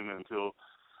partying until,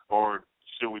 or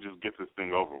should we just get this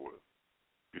thing over with?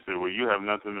 You say, well, you have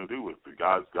nothing to do with it.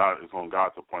 God is on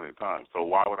God's appointed time. So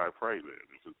why would I pray then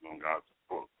if it's on God's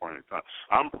appointed time?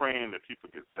 I'm praying that people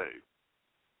get saved.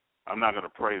 I'm not going to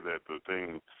pray that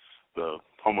the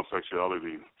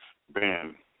homosexuality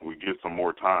ban, we get some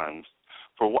more times.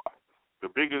 For what? The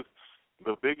biggest,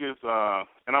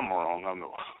 and I'm wrong. I'm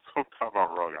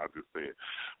wrong. I'll just say it.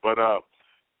 But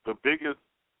the biggest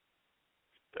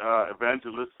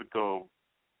evangelistical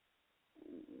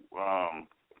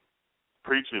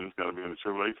preaching is going to be in the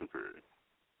tribulation period.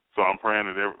 So I'm praying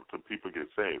that people get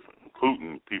saved,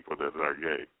 including people that are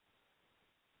gay.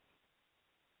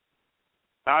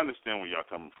 I understand where y'all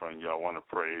coming from. Y'all want to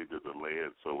pray to delay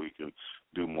it so we can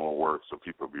do more work so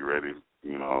people be ready.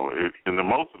 You know, and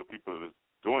most of the people that's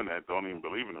doing that don't even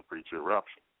believe in the preacher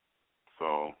rapture.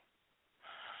 So,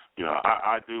 you know,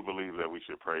 I do believe that we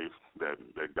should pray that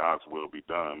God's will be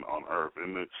done on earth,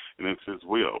 and it's His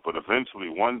will. But eventually,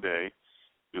 one day,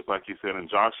 just like He said in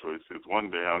Joshua, He says,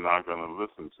 one day I'm not going to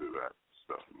listen to that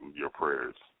stuff, your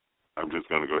prayers. I'm just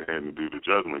going to go ahead and do the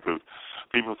judgment, because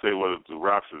people say, well, the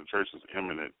rapture of the church is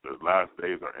imminent, the last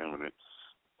days are imminent.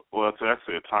 Well, it's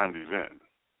actually a timed event.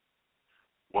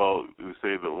 Well, you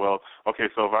say that, well, okay,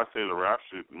 so if I say the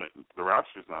rapture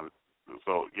is not,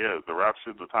 so yeah, the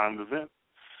rapture is a timed event.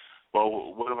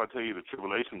 Well, what if I tell you the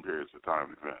tribulation period is a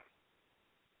timed event?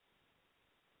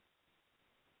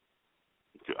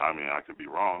 I mean, I could be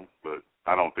wrong, but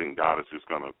I don't think God is just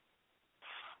going to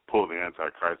pull the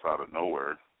Antichrist out of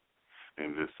nowhere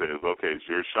and just says, okay, it's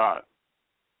your shot.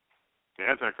 The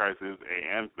Antichrist is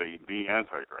the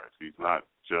Antichrist. He's not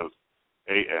just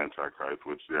a Antichrist,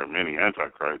 which there are many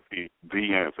Antichrists. He's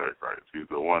the Antichrist. He's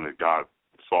the one that God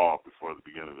saw before the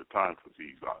beginning of the time, because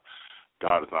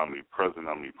God is omnipresent,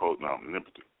 omnipotent,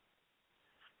 omnipotent.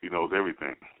 He knows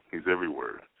everything. He's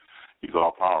everywhere. He's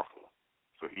all powerful.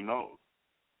 So He knows.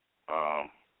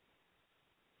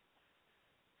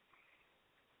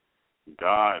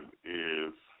 God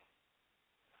is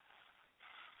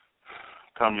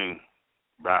coming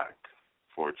back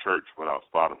for a church without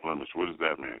spot or blemish. What does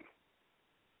that mean?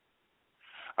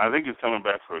 I think He's coming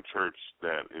back for a church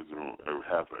that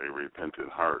has a repentant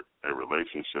heart, a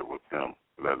relationship with Him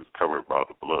that is covered by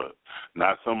the blood.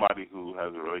 Not somebody who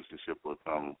has a relationship with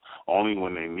Him only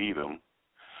when they need Him,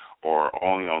 or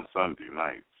only on Sunday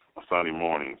nights, Sunday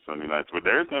mornings, Sunday nights. But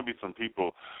there's going to be some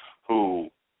people who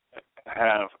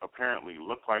have apparently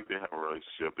look like they have a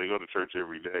relationship. They go to church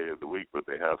every day of the week, but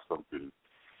they have something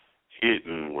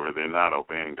hidden where they're not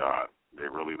obeying God. They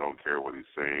really don't care what He's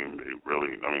saying.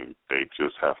 They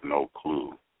just have no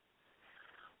clue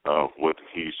of what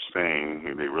He's saying.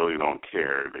 They really don't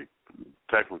care.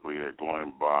 Technically, they're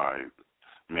going by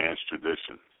man's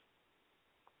tradition.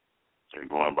 They're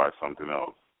going by something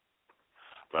else.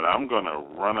 But I'm going to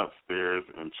run upstairs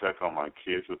and check on my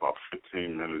kids. About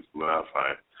 15 minutes left.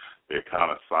 They're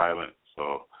kind of silent,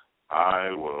 so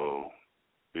I will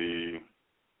be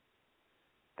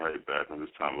right back. I'm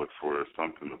just trying to look for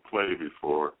something to play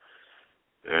before.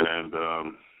 And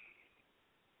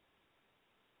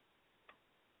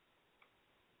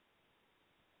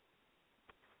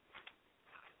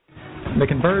the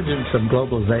convergence of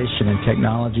globalization and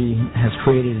technology has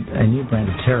created a new brand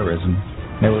of terrorism.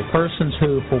 There were persons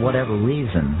who, for whatever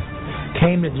reason,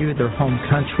 came to view their home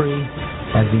country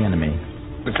as the enemy.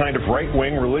 The kind of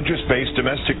right-wing, religious-based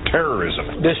domestic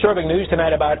terrorism. Disturbing news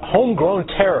tonight about homegrown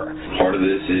terror. Part of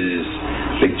this is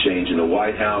big change in the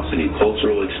White House, a new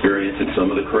cultural experience, and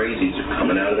some of the crazies are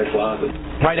coming out of their closet.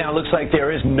 Right now, it looks like there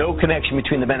is no connection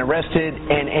between the men arrested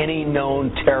and any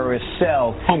known terrorist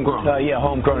cell. Homegrown.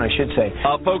 Homegrown, I should say.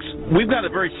 Folks, we've got a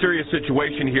very serious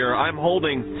situation here. I'm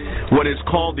holding what is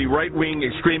called the right-wing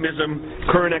extremism,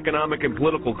 current economic and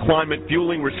political climate,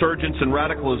 fueling resurgence and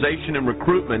radicalization and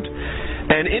recruitment.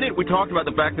 And in it, we talked about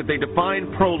the fact that they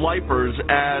define pro-lifers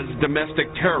as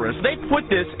domestic terrorists. They put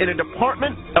this in a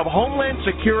Department of Homeland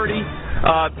Security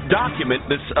document,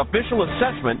 this official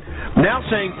assessment, now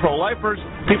saying pro-lifers,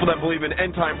 people that believe in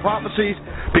end-time prophecies,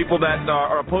 people that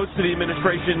are opposed to the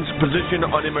administration's position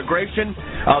on immigration,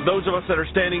 those of us that are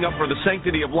standing up for the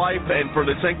sanctity of life and for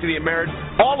the sanctity of marriage,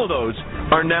 all of those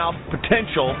are now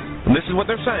potential, and this is what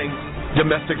they're saying,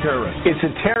 domestic terrorists. It's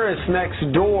a terrorist next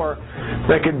door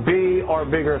that could be our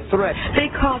bigger threat.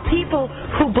 They call people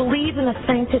who believe in the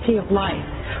sanctity of life,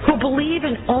 who believe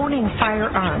in owning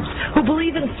firearms, who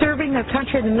believe in serving their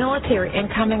country in the military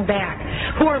and coming back,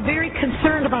 who are very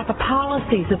concerned about the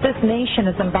policies that this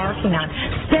nation is embarking on,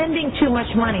 spending too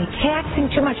much money, taxing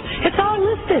too much. It's all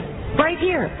listed right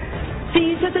here.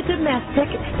 These are the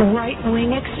domestic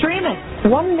right-wing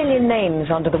extremists. 1 million names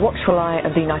under the watchful eye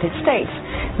of the United States.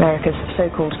 America's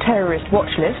so-called terrorist watch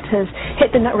list has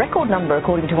hit the record number,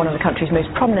 according to one of the country's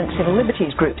most prominent civil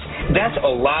liberties groups. That's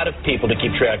a lot of people to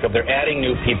keep track of. They're adding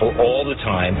new people all the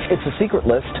time. It's a secret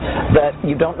list that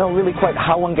you don't know really quite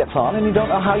how one gets on, and you don't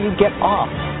know how you get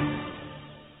off.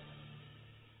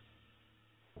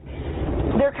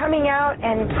 They're coming out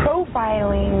and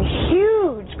profiling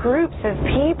huge groups of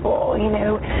people. You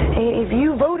know, if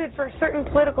you voted for a certain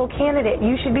political candidate,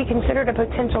 you should be considered a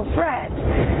potential threat.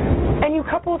 And you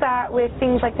couple that with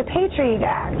things like the Patriot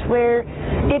Act, where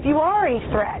if you are a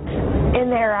threat in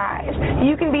their eyes,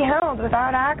 you can be held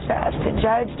without access to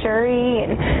judge, jury,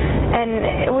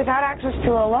 and without access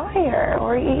to a lawyer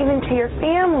or even to your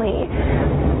family.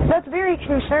 That's very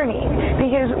concerning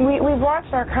because we've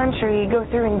watched our country go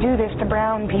through and do this to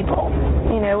brown people,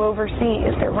 you know,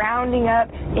 overseas. They're rounding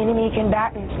up enemy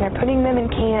combatants and they're putting them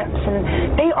in camps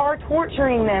and they are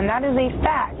torturing them. That is a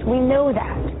fact. We know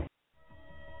that.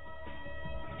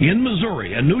 In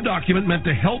Missouri, a new document meant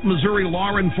to help Missouri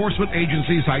law enforcement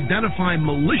agencies identify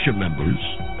militia members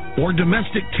or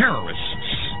domestic terrorists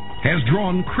has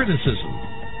drawn criticism.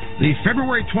 The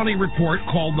February 20 report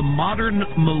called the Modern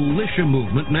Militia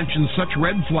Movement mentions such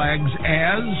red flags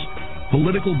as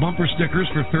political bumper stickers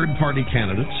for third-party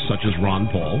candidates, such as Ron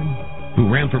Paul, who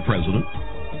ran for president,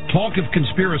 talk of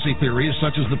conspiracy theories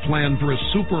such as the plan for a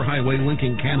superhighway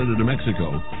linking Canada to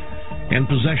Mexico, and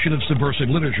possession of subversive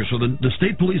literature. So the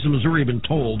state police in Missouri have been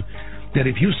told that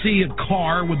if you see a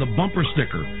car with a bumper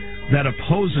sticker that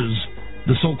opposes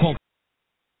the so-called...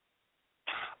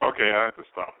 Okay, I have to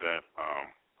stop that.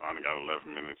 I only got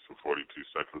 11 minutes and 42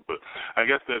 seconds, but I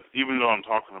guess that even though I'm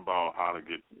talking about how to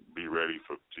be ready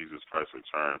for Jesus Christ's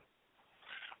return,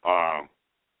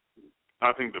 I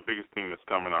think the biggest thing that's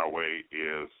coming our way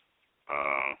is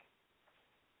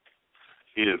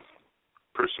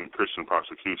Christian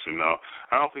persecution. Now,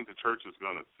 I don't think the church is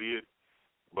going to see it,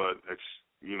 but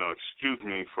excuse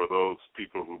me for those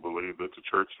people who believe that the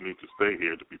church needs to stay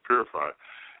here to be purified.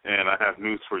 And I have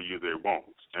news for you, they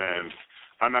won't. And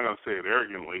I'm not going to say it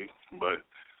arrogantly, but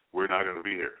we're not going to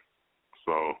be here.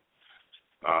 So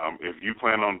if you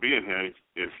plan on being here,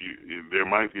 there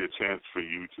might be a chance for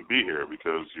you to be here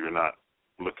because you're not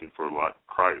looking for like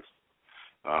Christ.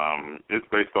 It's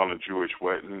based on the Jewish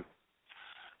wedding.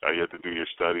 You have to do your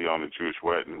study on the Jewish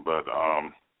wedding, but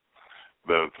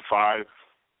the 5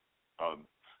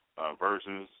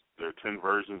 versions, there are 10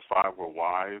 versions, 5 were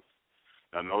wise.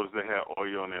 Now notice they had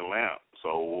oil in their lamp.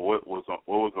 So what was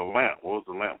the lamp? What was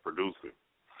the lamp producing?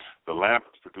 The lamp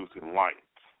is producing light.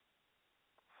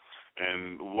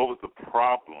 And what was the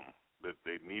problem that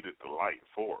they needed the light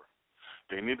for?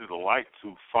 They needed the light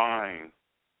to find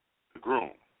the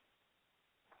groom.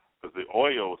 Because the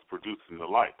oil was producing the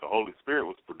light. The Holy Spirit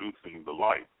was producing the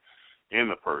light in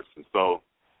the person. So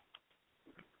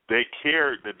they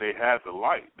cared that they had the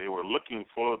light. They were looking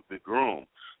for the groom.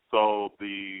 So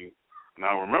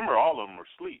now remember, all of them were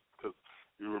asleep. Because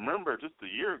you remember just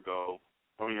a year ago,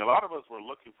 a lot of us were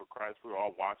looking for Christ. We were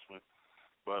all watchmen.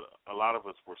 But a lot of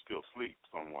us were still asleep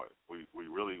somewhat. We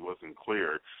really wasn't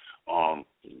clear on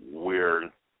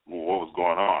what was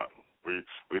going on.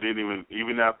 We didn't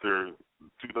even after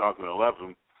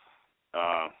 2011,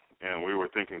 and we were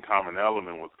thinking Common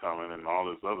Element was coming and all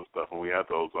this other stuff, and we had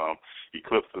those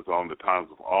eclipses on the times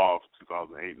of off,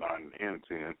 2008, 9, and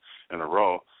 10 in a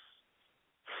row.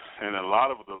 And a lot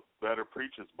of the better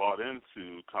preachers bought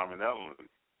into Common Element.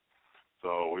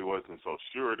 So we wasn't so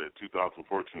sure that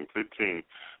 2014-15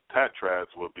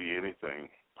 Tatrads would be anything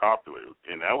popular.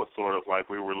 And that was sort of like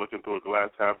we were looking through a glass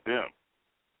half dim.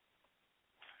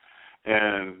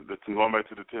 And going back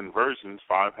to the 10 versions,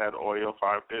 5 had oil,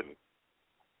 5 didn't.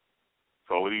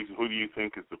 So who do you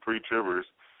think is the pre-tribbers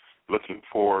looking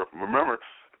for? Remember,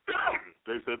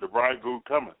 they said the bridegroom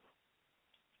coming.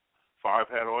 5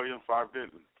 had oil and 5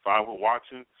 didn't. 5 were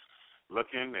watching,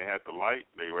 looking. They had the light.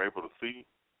 They were able to see,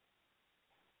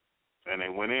 and they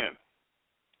went in,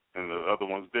 and the other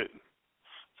ones didn't.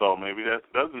 So maybe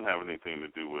that doesn't have anything to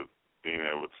do with being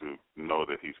able to know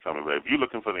that he's coming back. If you're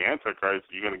looking for the Antichrist,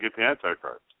 you're going to get the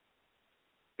Antichrist.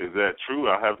 Is that true?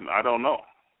 I don't know.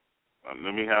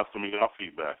 Let me have some of y'all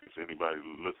feedback. If anybody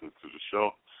listens to the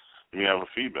show, let me have a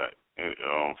feedback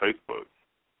on Facebook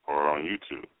or on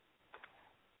YouTube.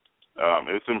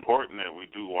 It's important that we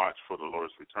do watch for the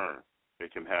Lord's return.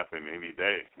 It can happen any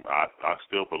day. I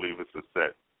still believe it's a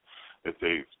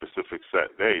specific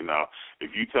set day. Now,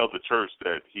 if you tell the church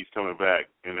that he's coming back,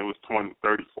 and it was 20,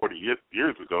 30, 40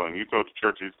 years ago, and you told the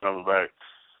church he's coming back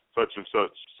such and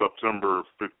such September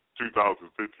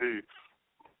 2015,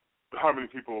 how many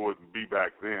people would be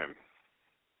back then?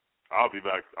 I'll be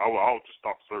back. I'll just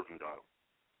stop serving God,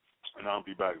 and I'll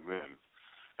be back then.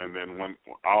 And then when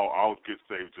I'll get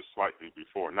saved just slightly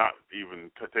before, not even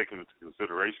taking into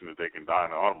consideration that they can die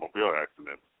in an automobile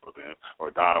accident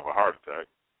or die of a heart attack.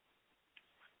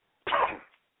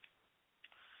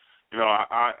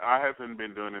 I haven't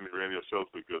been doing any radio shows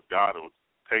because God was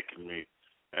taking me,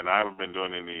 and I haven't been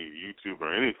doing any YouTube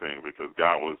or anything because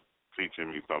God was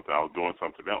teaching me something. I was doing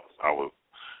something else. I was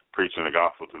preaching the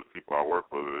gospel to the people I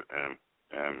work with and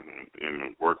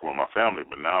working with my family.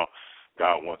 But now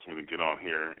God wants me to get on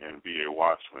here and be a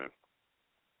watchman.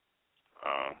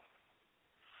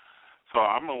 So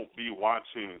I'm going to be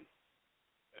watching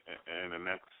in the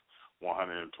next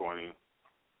 120,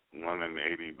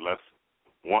 180, less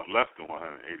than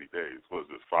 180 days. What is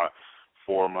this,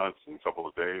 4 months and a couple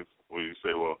of days? Where you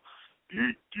say, well,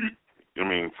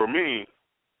 for me,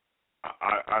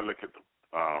 I look at the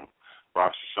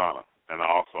Rosh Hashanah, and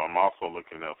I'm also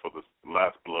looking at for the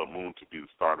last blood moon to be the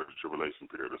start of the tribulation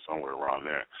period or somewhere around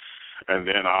there. And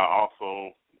then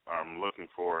I'm looking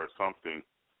for something.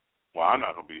 Well, I'm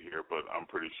not going to be here, but I'm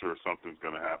pretty sure something's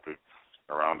going to happen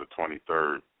around the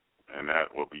 23rd, and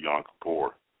that will be Yom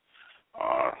Kippur,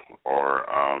 or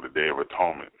the Day of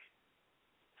Atonement.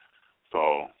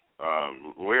 So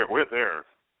we're there.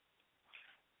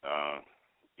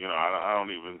 I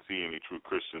don't even see any true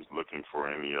Christians looking for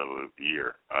any other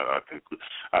year. I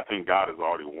think God has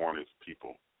already warned his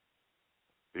people.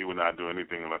 He would not do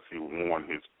anything unless he warned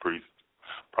his priests,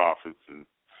 prophets, and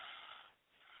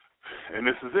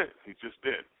this is it. He just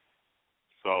did.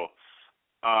 So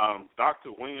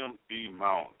Dr. William B.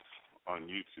 Mount on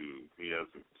YouTube, he has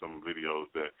some videos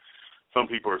that some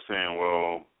people are saying,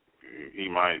 well, he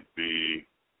might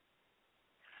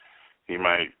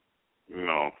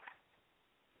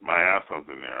have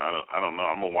something there. I don't know.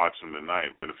 I'm going to watch him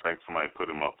tonight, but in fact, somebody put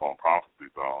him up on Prophecy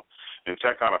Zone. And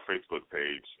check out our Facebook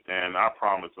page. And I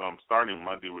promise, starting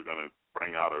Monday, we're going to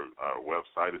bring out our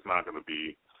website. It's not going to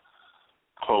be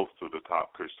close to the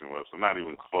top Christian website, not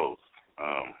even close.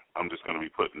 I'm just going to be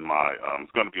putting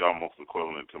it's going to be almost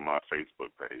equivalent to my Facebook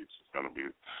page. It's going to be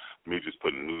me just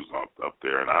putting news up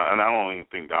there. And I don't even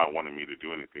think God wanted me to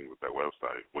do anything with that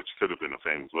website, which could have been a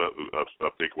famous, a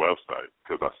big website,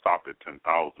 because I stopped at 10,000,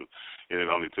 and it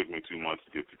only took me 2 months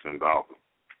to get to 10,000.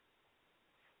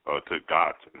 It took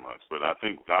God 10 months. But I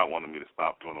think God wanted me to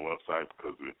stop doing the website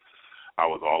because I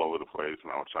was all over the place, and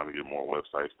I was trying to get more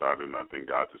websites started, and I think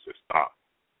God just said stop.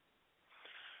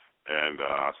 And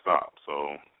I stopped.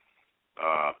 So,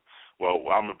 I'm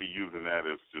going to be using that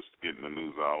as just getting the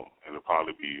news out, and it'll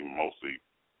probably be mostly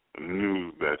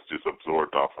news that's just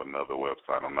absorbed off another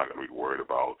website. I'm not going to be worried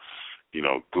about,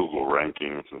 Google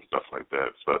rankings and stuff like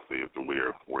that, especially if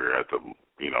we're at the,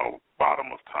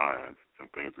 bottom of time and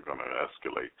things are going to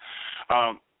escalate.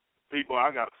 People,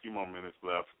 I got a few more minutes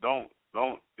left.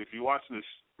 If you're watching this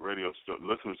radio show,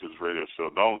 listening to this radio show,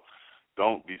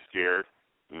 don't be scared.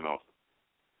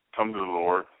 Come to the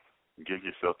Lord. Give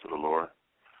yourself to the Lord.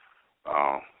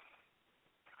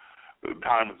 The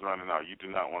time is running out. You do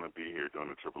not want to be here during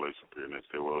the tribulation period. And they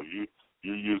say, well,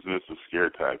 you're using this as scare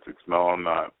tactics. No, I'm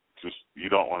not. Just, you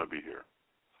don't want to be here.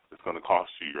 It's going to cost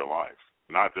you your life.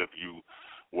 Not that you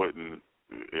wouldn't,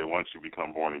 once you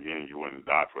become born again, you wouldn't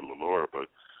die for the Lord, but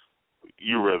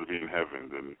you'd rather be in heaven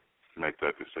than make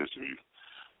that decision.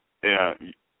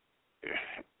 And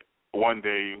one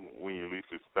day when you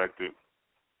least expect it,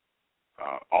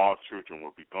 all children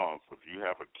will be gone. So if you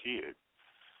have kids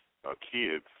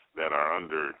that are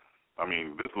under,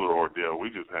 this little ordeal we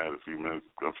just had a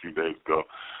few days ago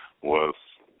was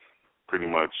pretty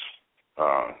much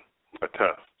a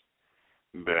test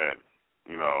that,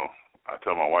 I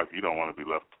tell my wife, you don't want to be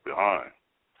left behind,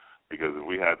 because if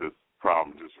we had this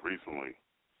problem just recently,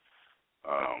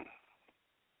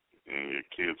 and your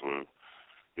kids were,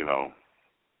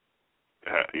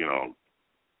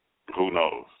 who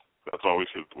knows? That's why we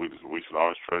should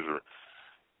always treasure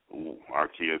our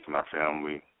kids and our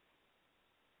family.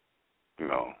 You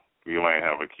know, you might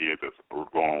have a kid that's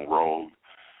going rogue.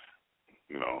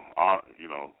 You know,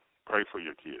 pray for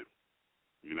your kid.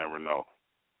 You never know.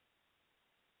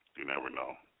 You never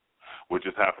know. What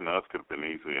just happened to us could have been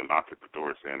easily a knock at the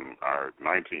door saying our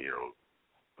 19-year-old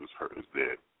is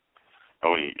dead. I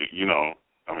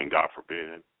mean, God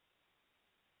forbid,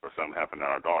 or something happened to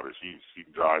our daughter. She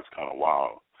drives kind of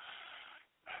wild.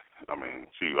 I mean,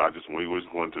 we just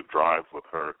wanted to drive with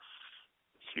her.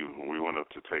 We went up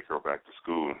to take her back to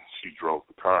school, and she drove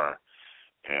the car,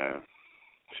 and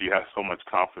she has so much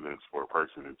confidence for a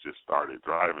person that just started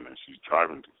driving, and she's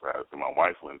driving too fast, and my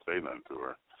wife wouldn't say nothing to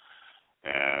her.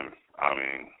 And, I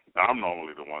mean, I'm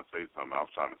normally the one to say something. I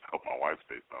was trying to help my wife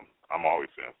say something. I'm always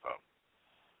saying something.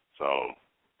 So,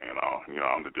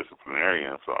 I'm the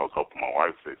disciplinarian, so I was hoping my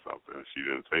wife say something, and she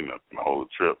didn't say nothing the whole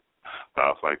trip. But I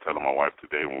was like telling my wife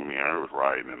today when me and her was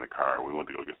riding in the car, we went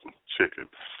to go get some chicken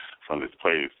from this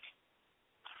place.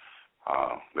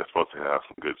 They're supposed to have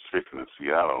some good chicken in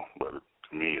Seattle, but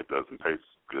to me it doesn't taste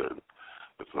good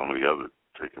with some of the other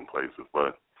chicken places.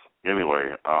 But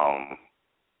anyway, I'll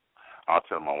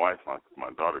tell my wife my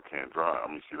daughter can't drive.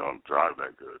 I mean, she don't drive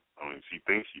that good. I mean, she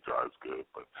thinks she drives good,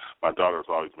 but my daughter's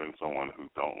always been someone who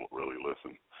don't really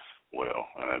listen well,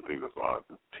 and I think that's a lot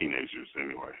of teenagers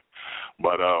anyway.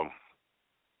 But,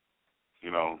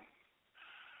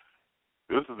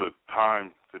 this is a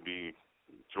time to be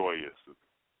joyous,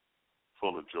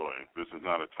 full of joy. This is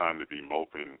not a time to be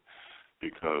moping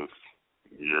because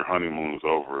your honeymoon's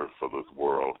over for this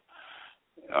world.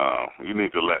 You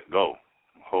need to let go,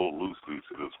 hold loosely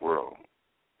to this world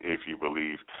if you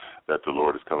believe that the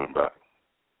Lord is coming back.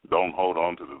 Don't hold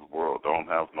on to this world. Don't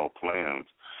have no plans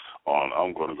on,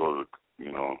 I'm going to go to,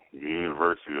 the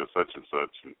university or such and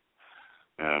such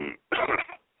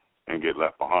and get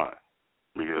left behind.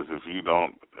 Because if you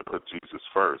don't put Jesus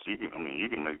first, you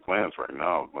can make plans right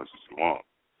now as much as you want,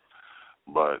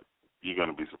 but you're going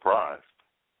to be surprised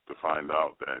to find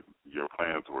out that your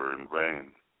plans were in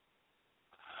vain.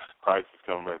 Christ is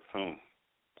coming back soon.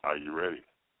 Are you ready?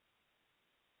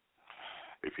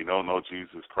 If you don't know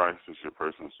Jesus Christ as your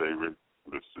personal Savior,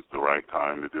 this is the right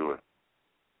time to do it.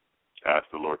 Ask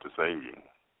the Lord to save you,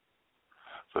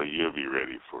 so you'll be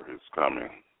ready for His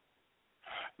coming.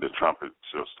 The trumpet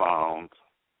shall sound,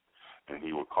 and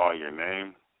He will call your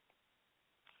name.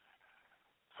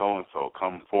 So-and-so,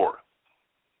 come forth.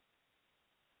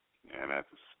 And at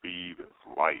the speed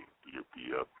of light, you'll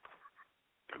be up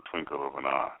in the twinkle of an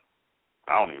eye.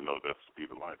 I don't even know if that's the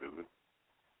speed of light, is it?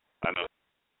 I know.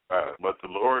 But the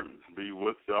Lord be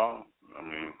with y'all. I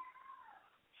mean,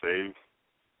 saved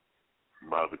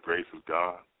by the grace of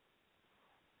God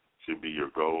should be your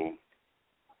goal.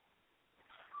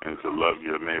 And to love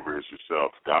your neighbor as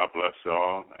yourself. God bless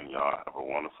y'all, and y'all have a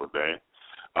wonderful day.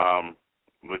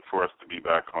 Look for us to be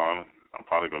back on. I'm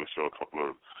probably going to show a couple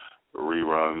of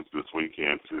reruns this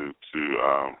weekend to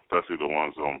especially the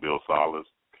ones on Bill Salas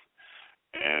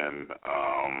and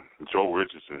Joe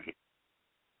Richardson. He's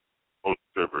a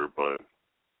stripper, but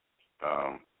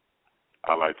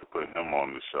I like to put him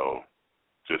on the show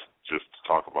just to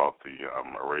talk about the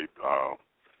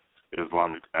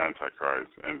Islamic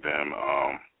Antichrist, and then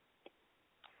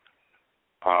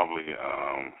probably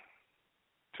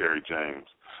Terry James.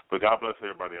 But God bless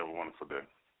everybody. Have a wonderful day.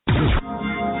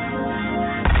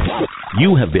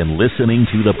 You have been listening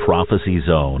to The Prophecy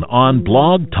Zone on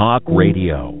Blog Talk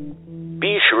Radio.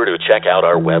 Be sure to check out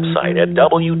our website at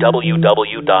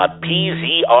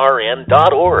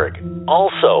www.pzrn.org.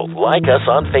 Also, like us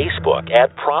on Facebook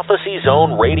at Prophecy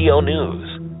Zone Radio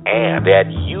News and at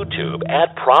YouTube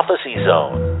at Prophecy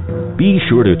Zone. Be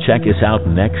sure to check us out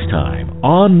next time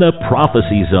on The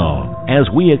Prophecy Zone as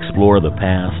we explore the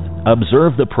past,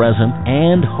 observe the present,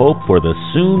 and hope for the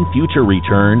soon future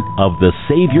return of the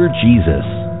Savior Jesus.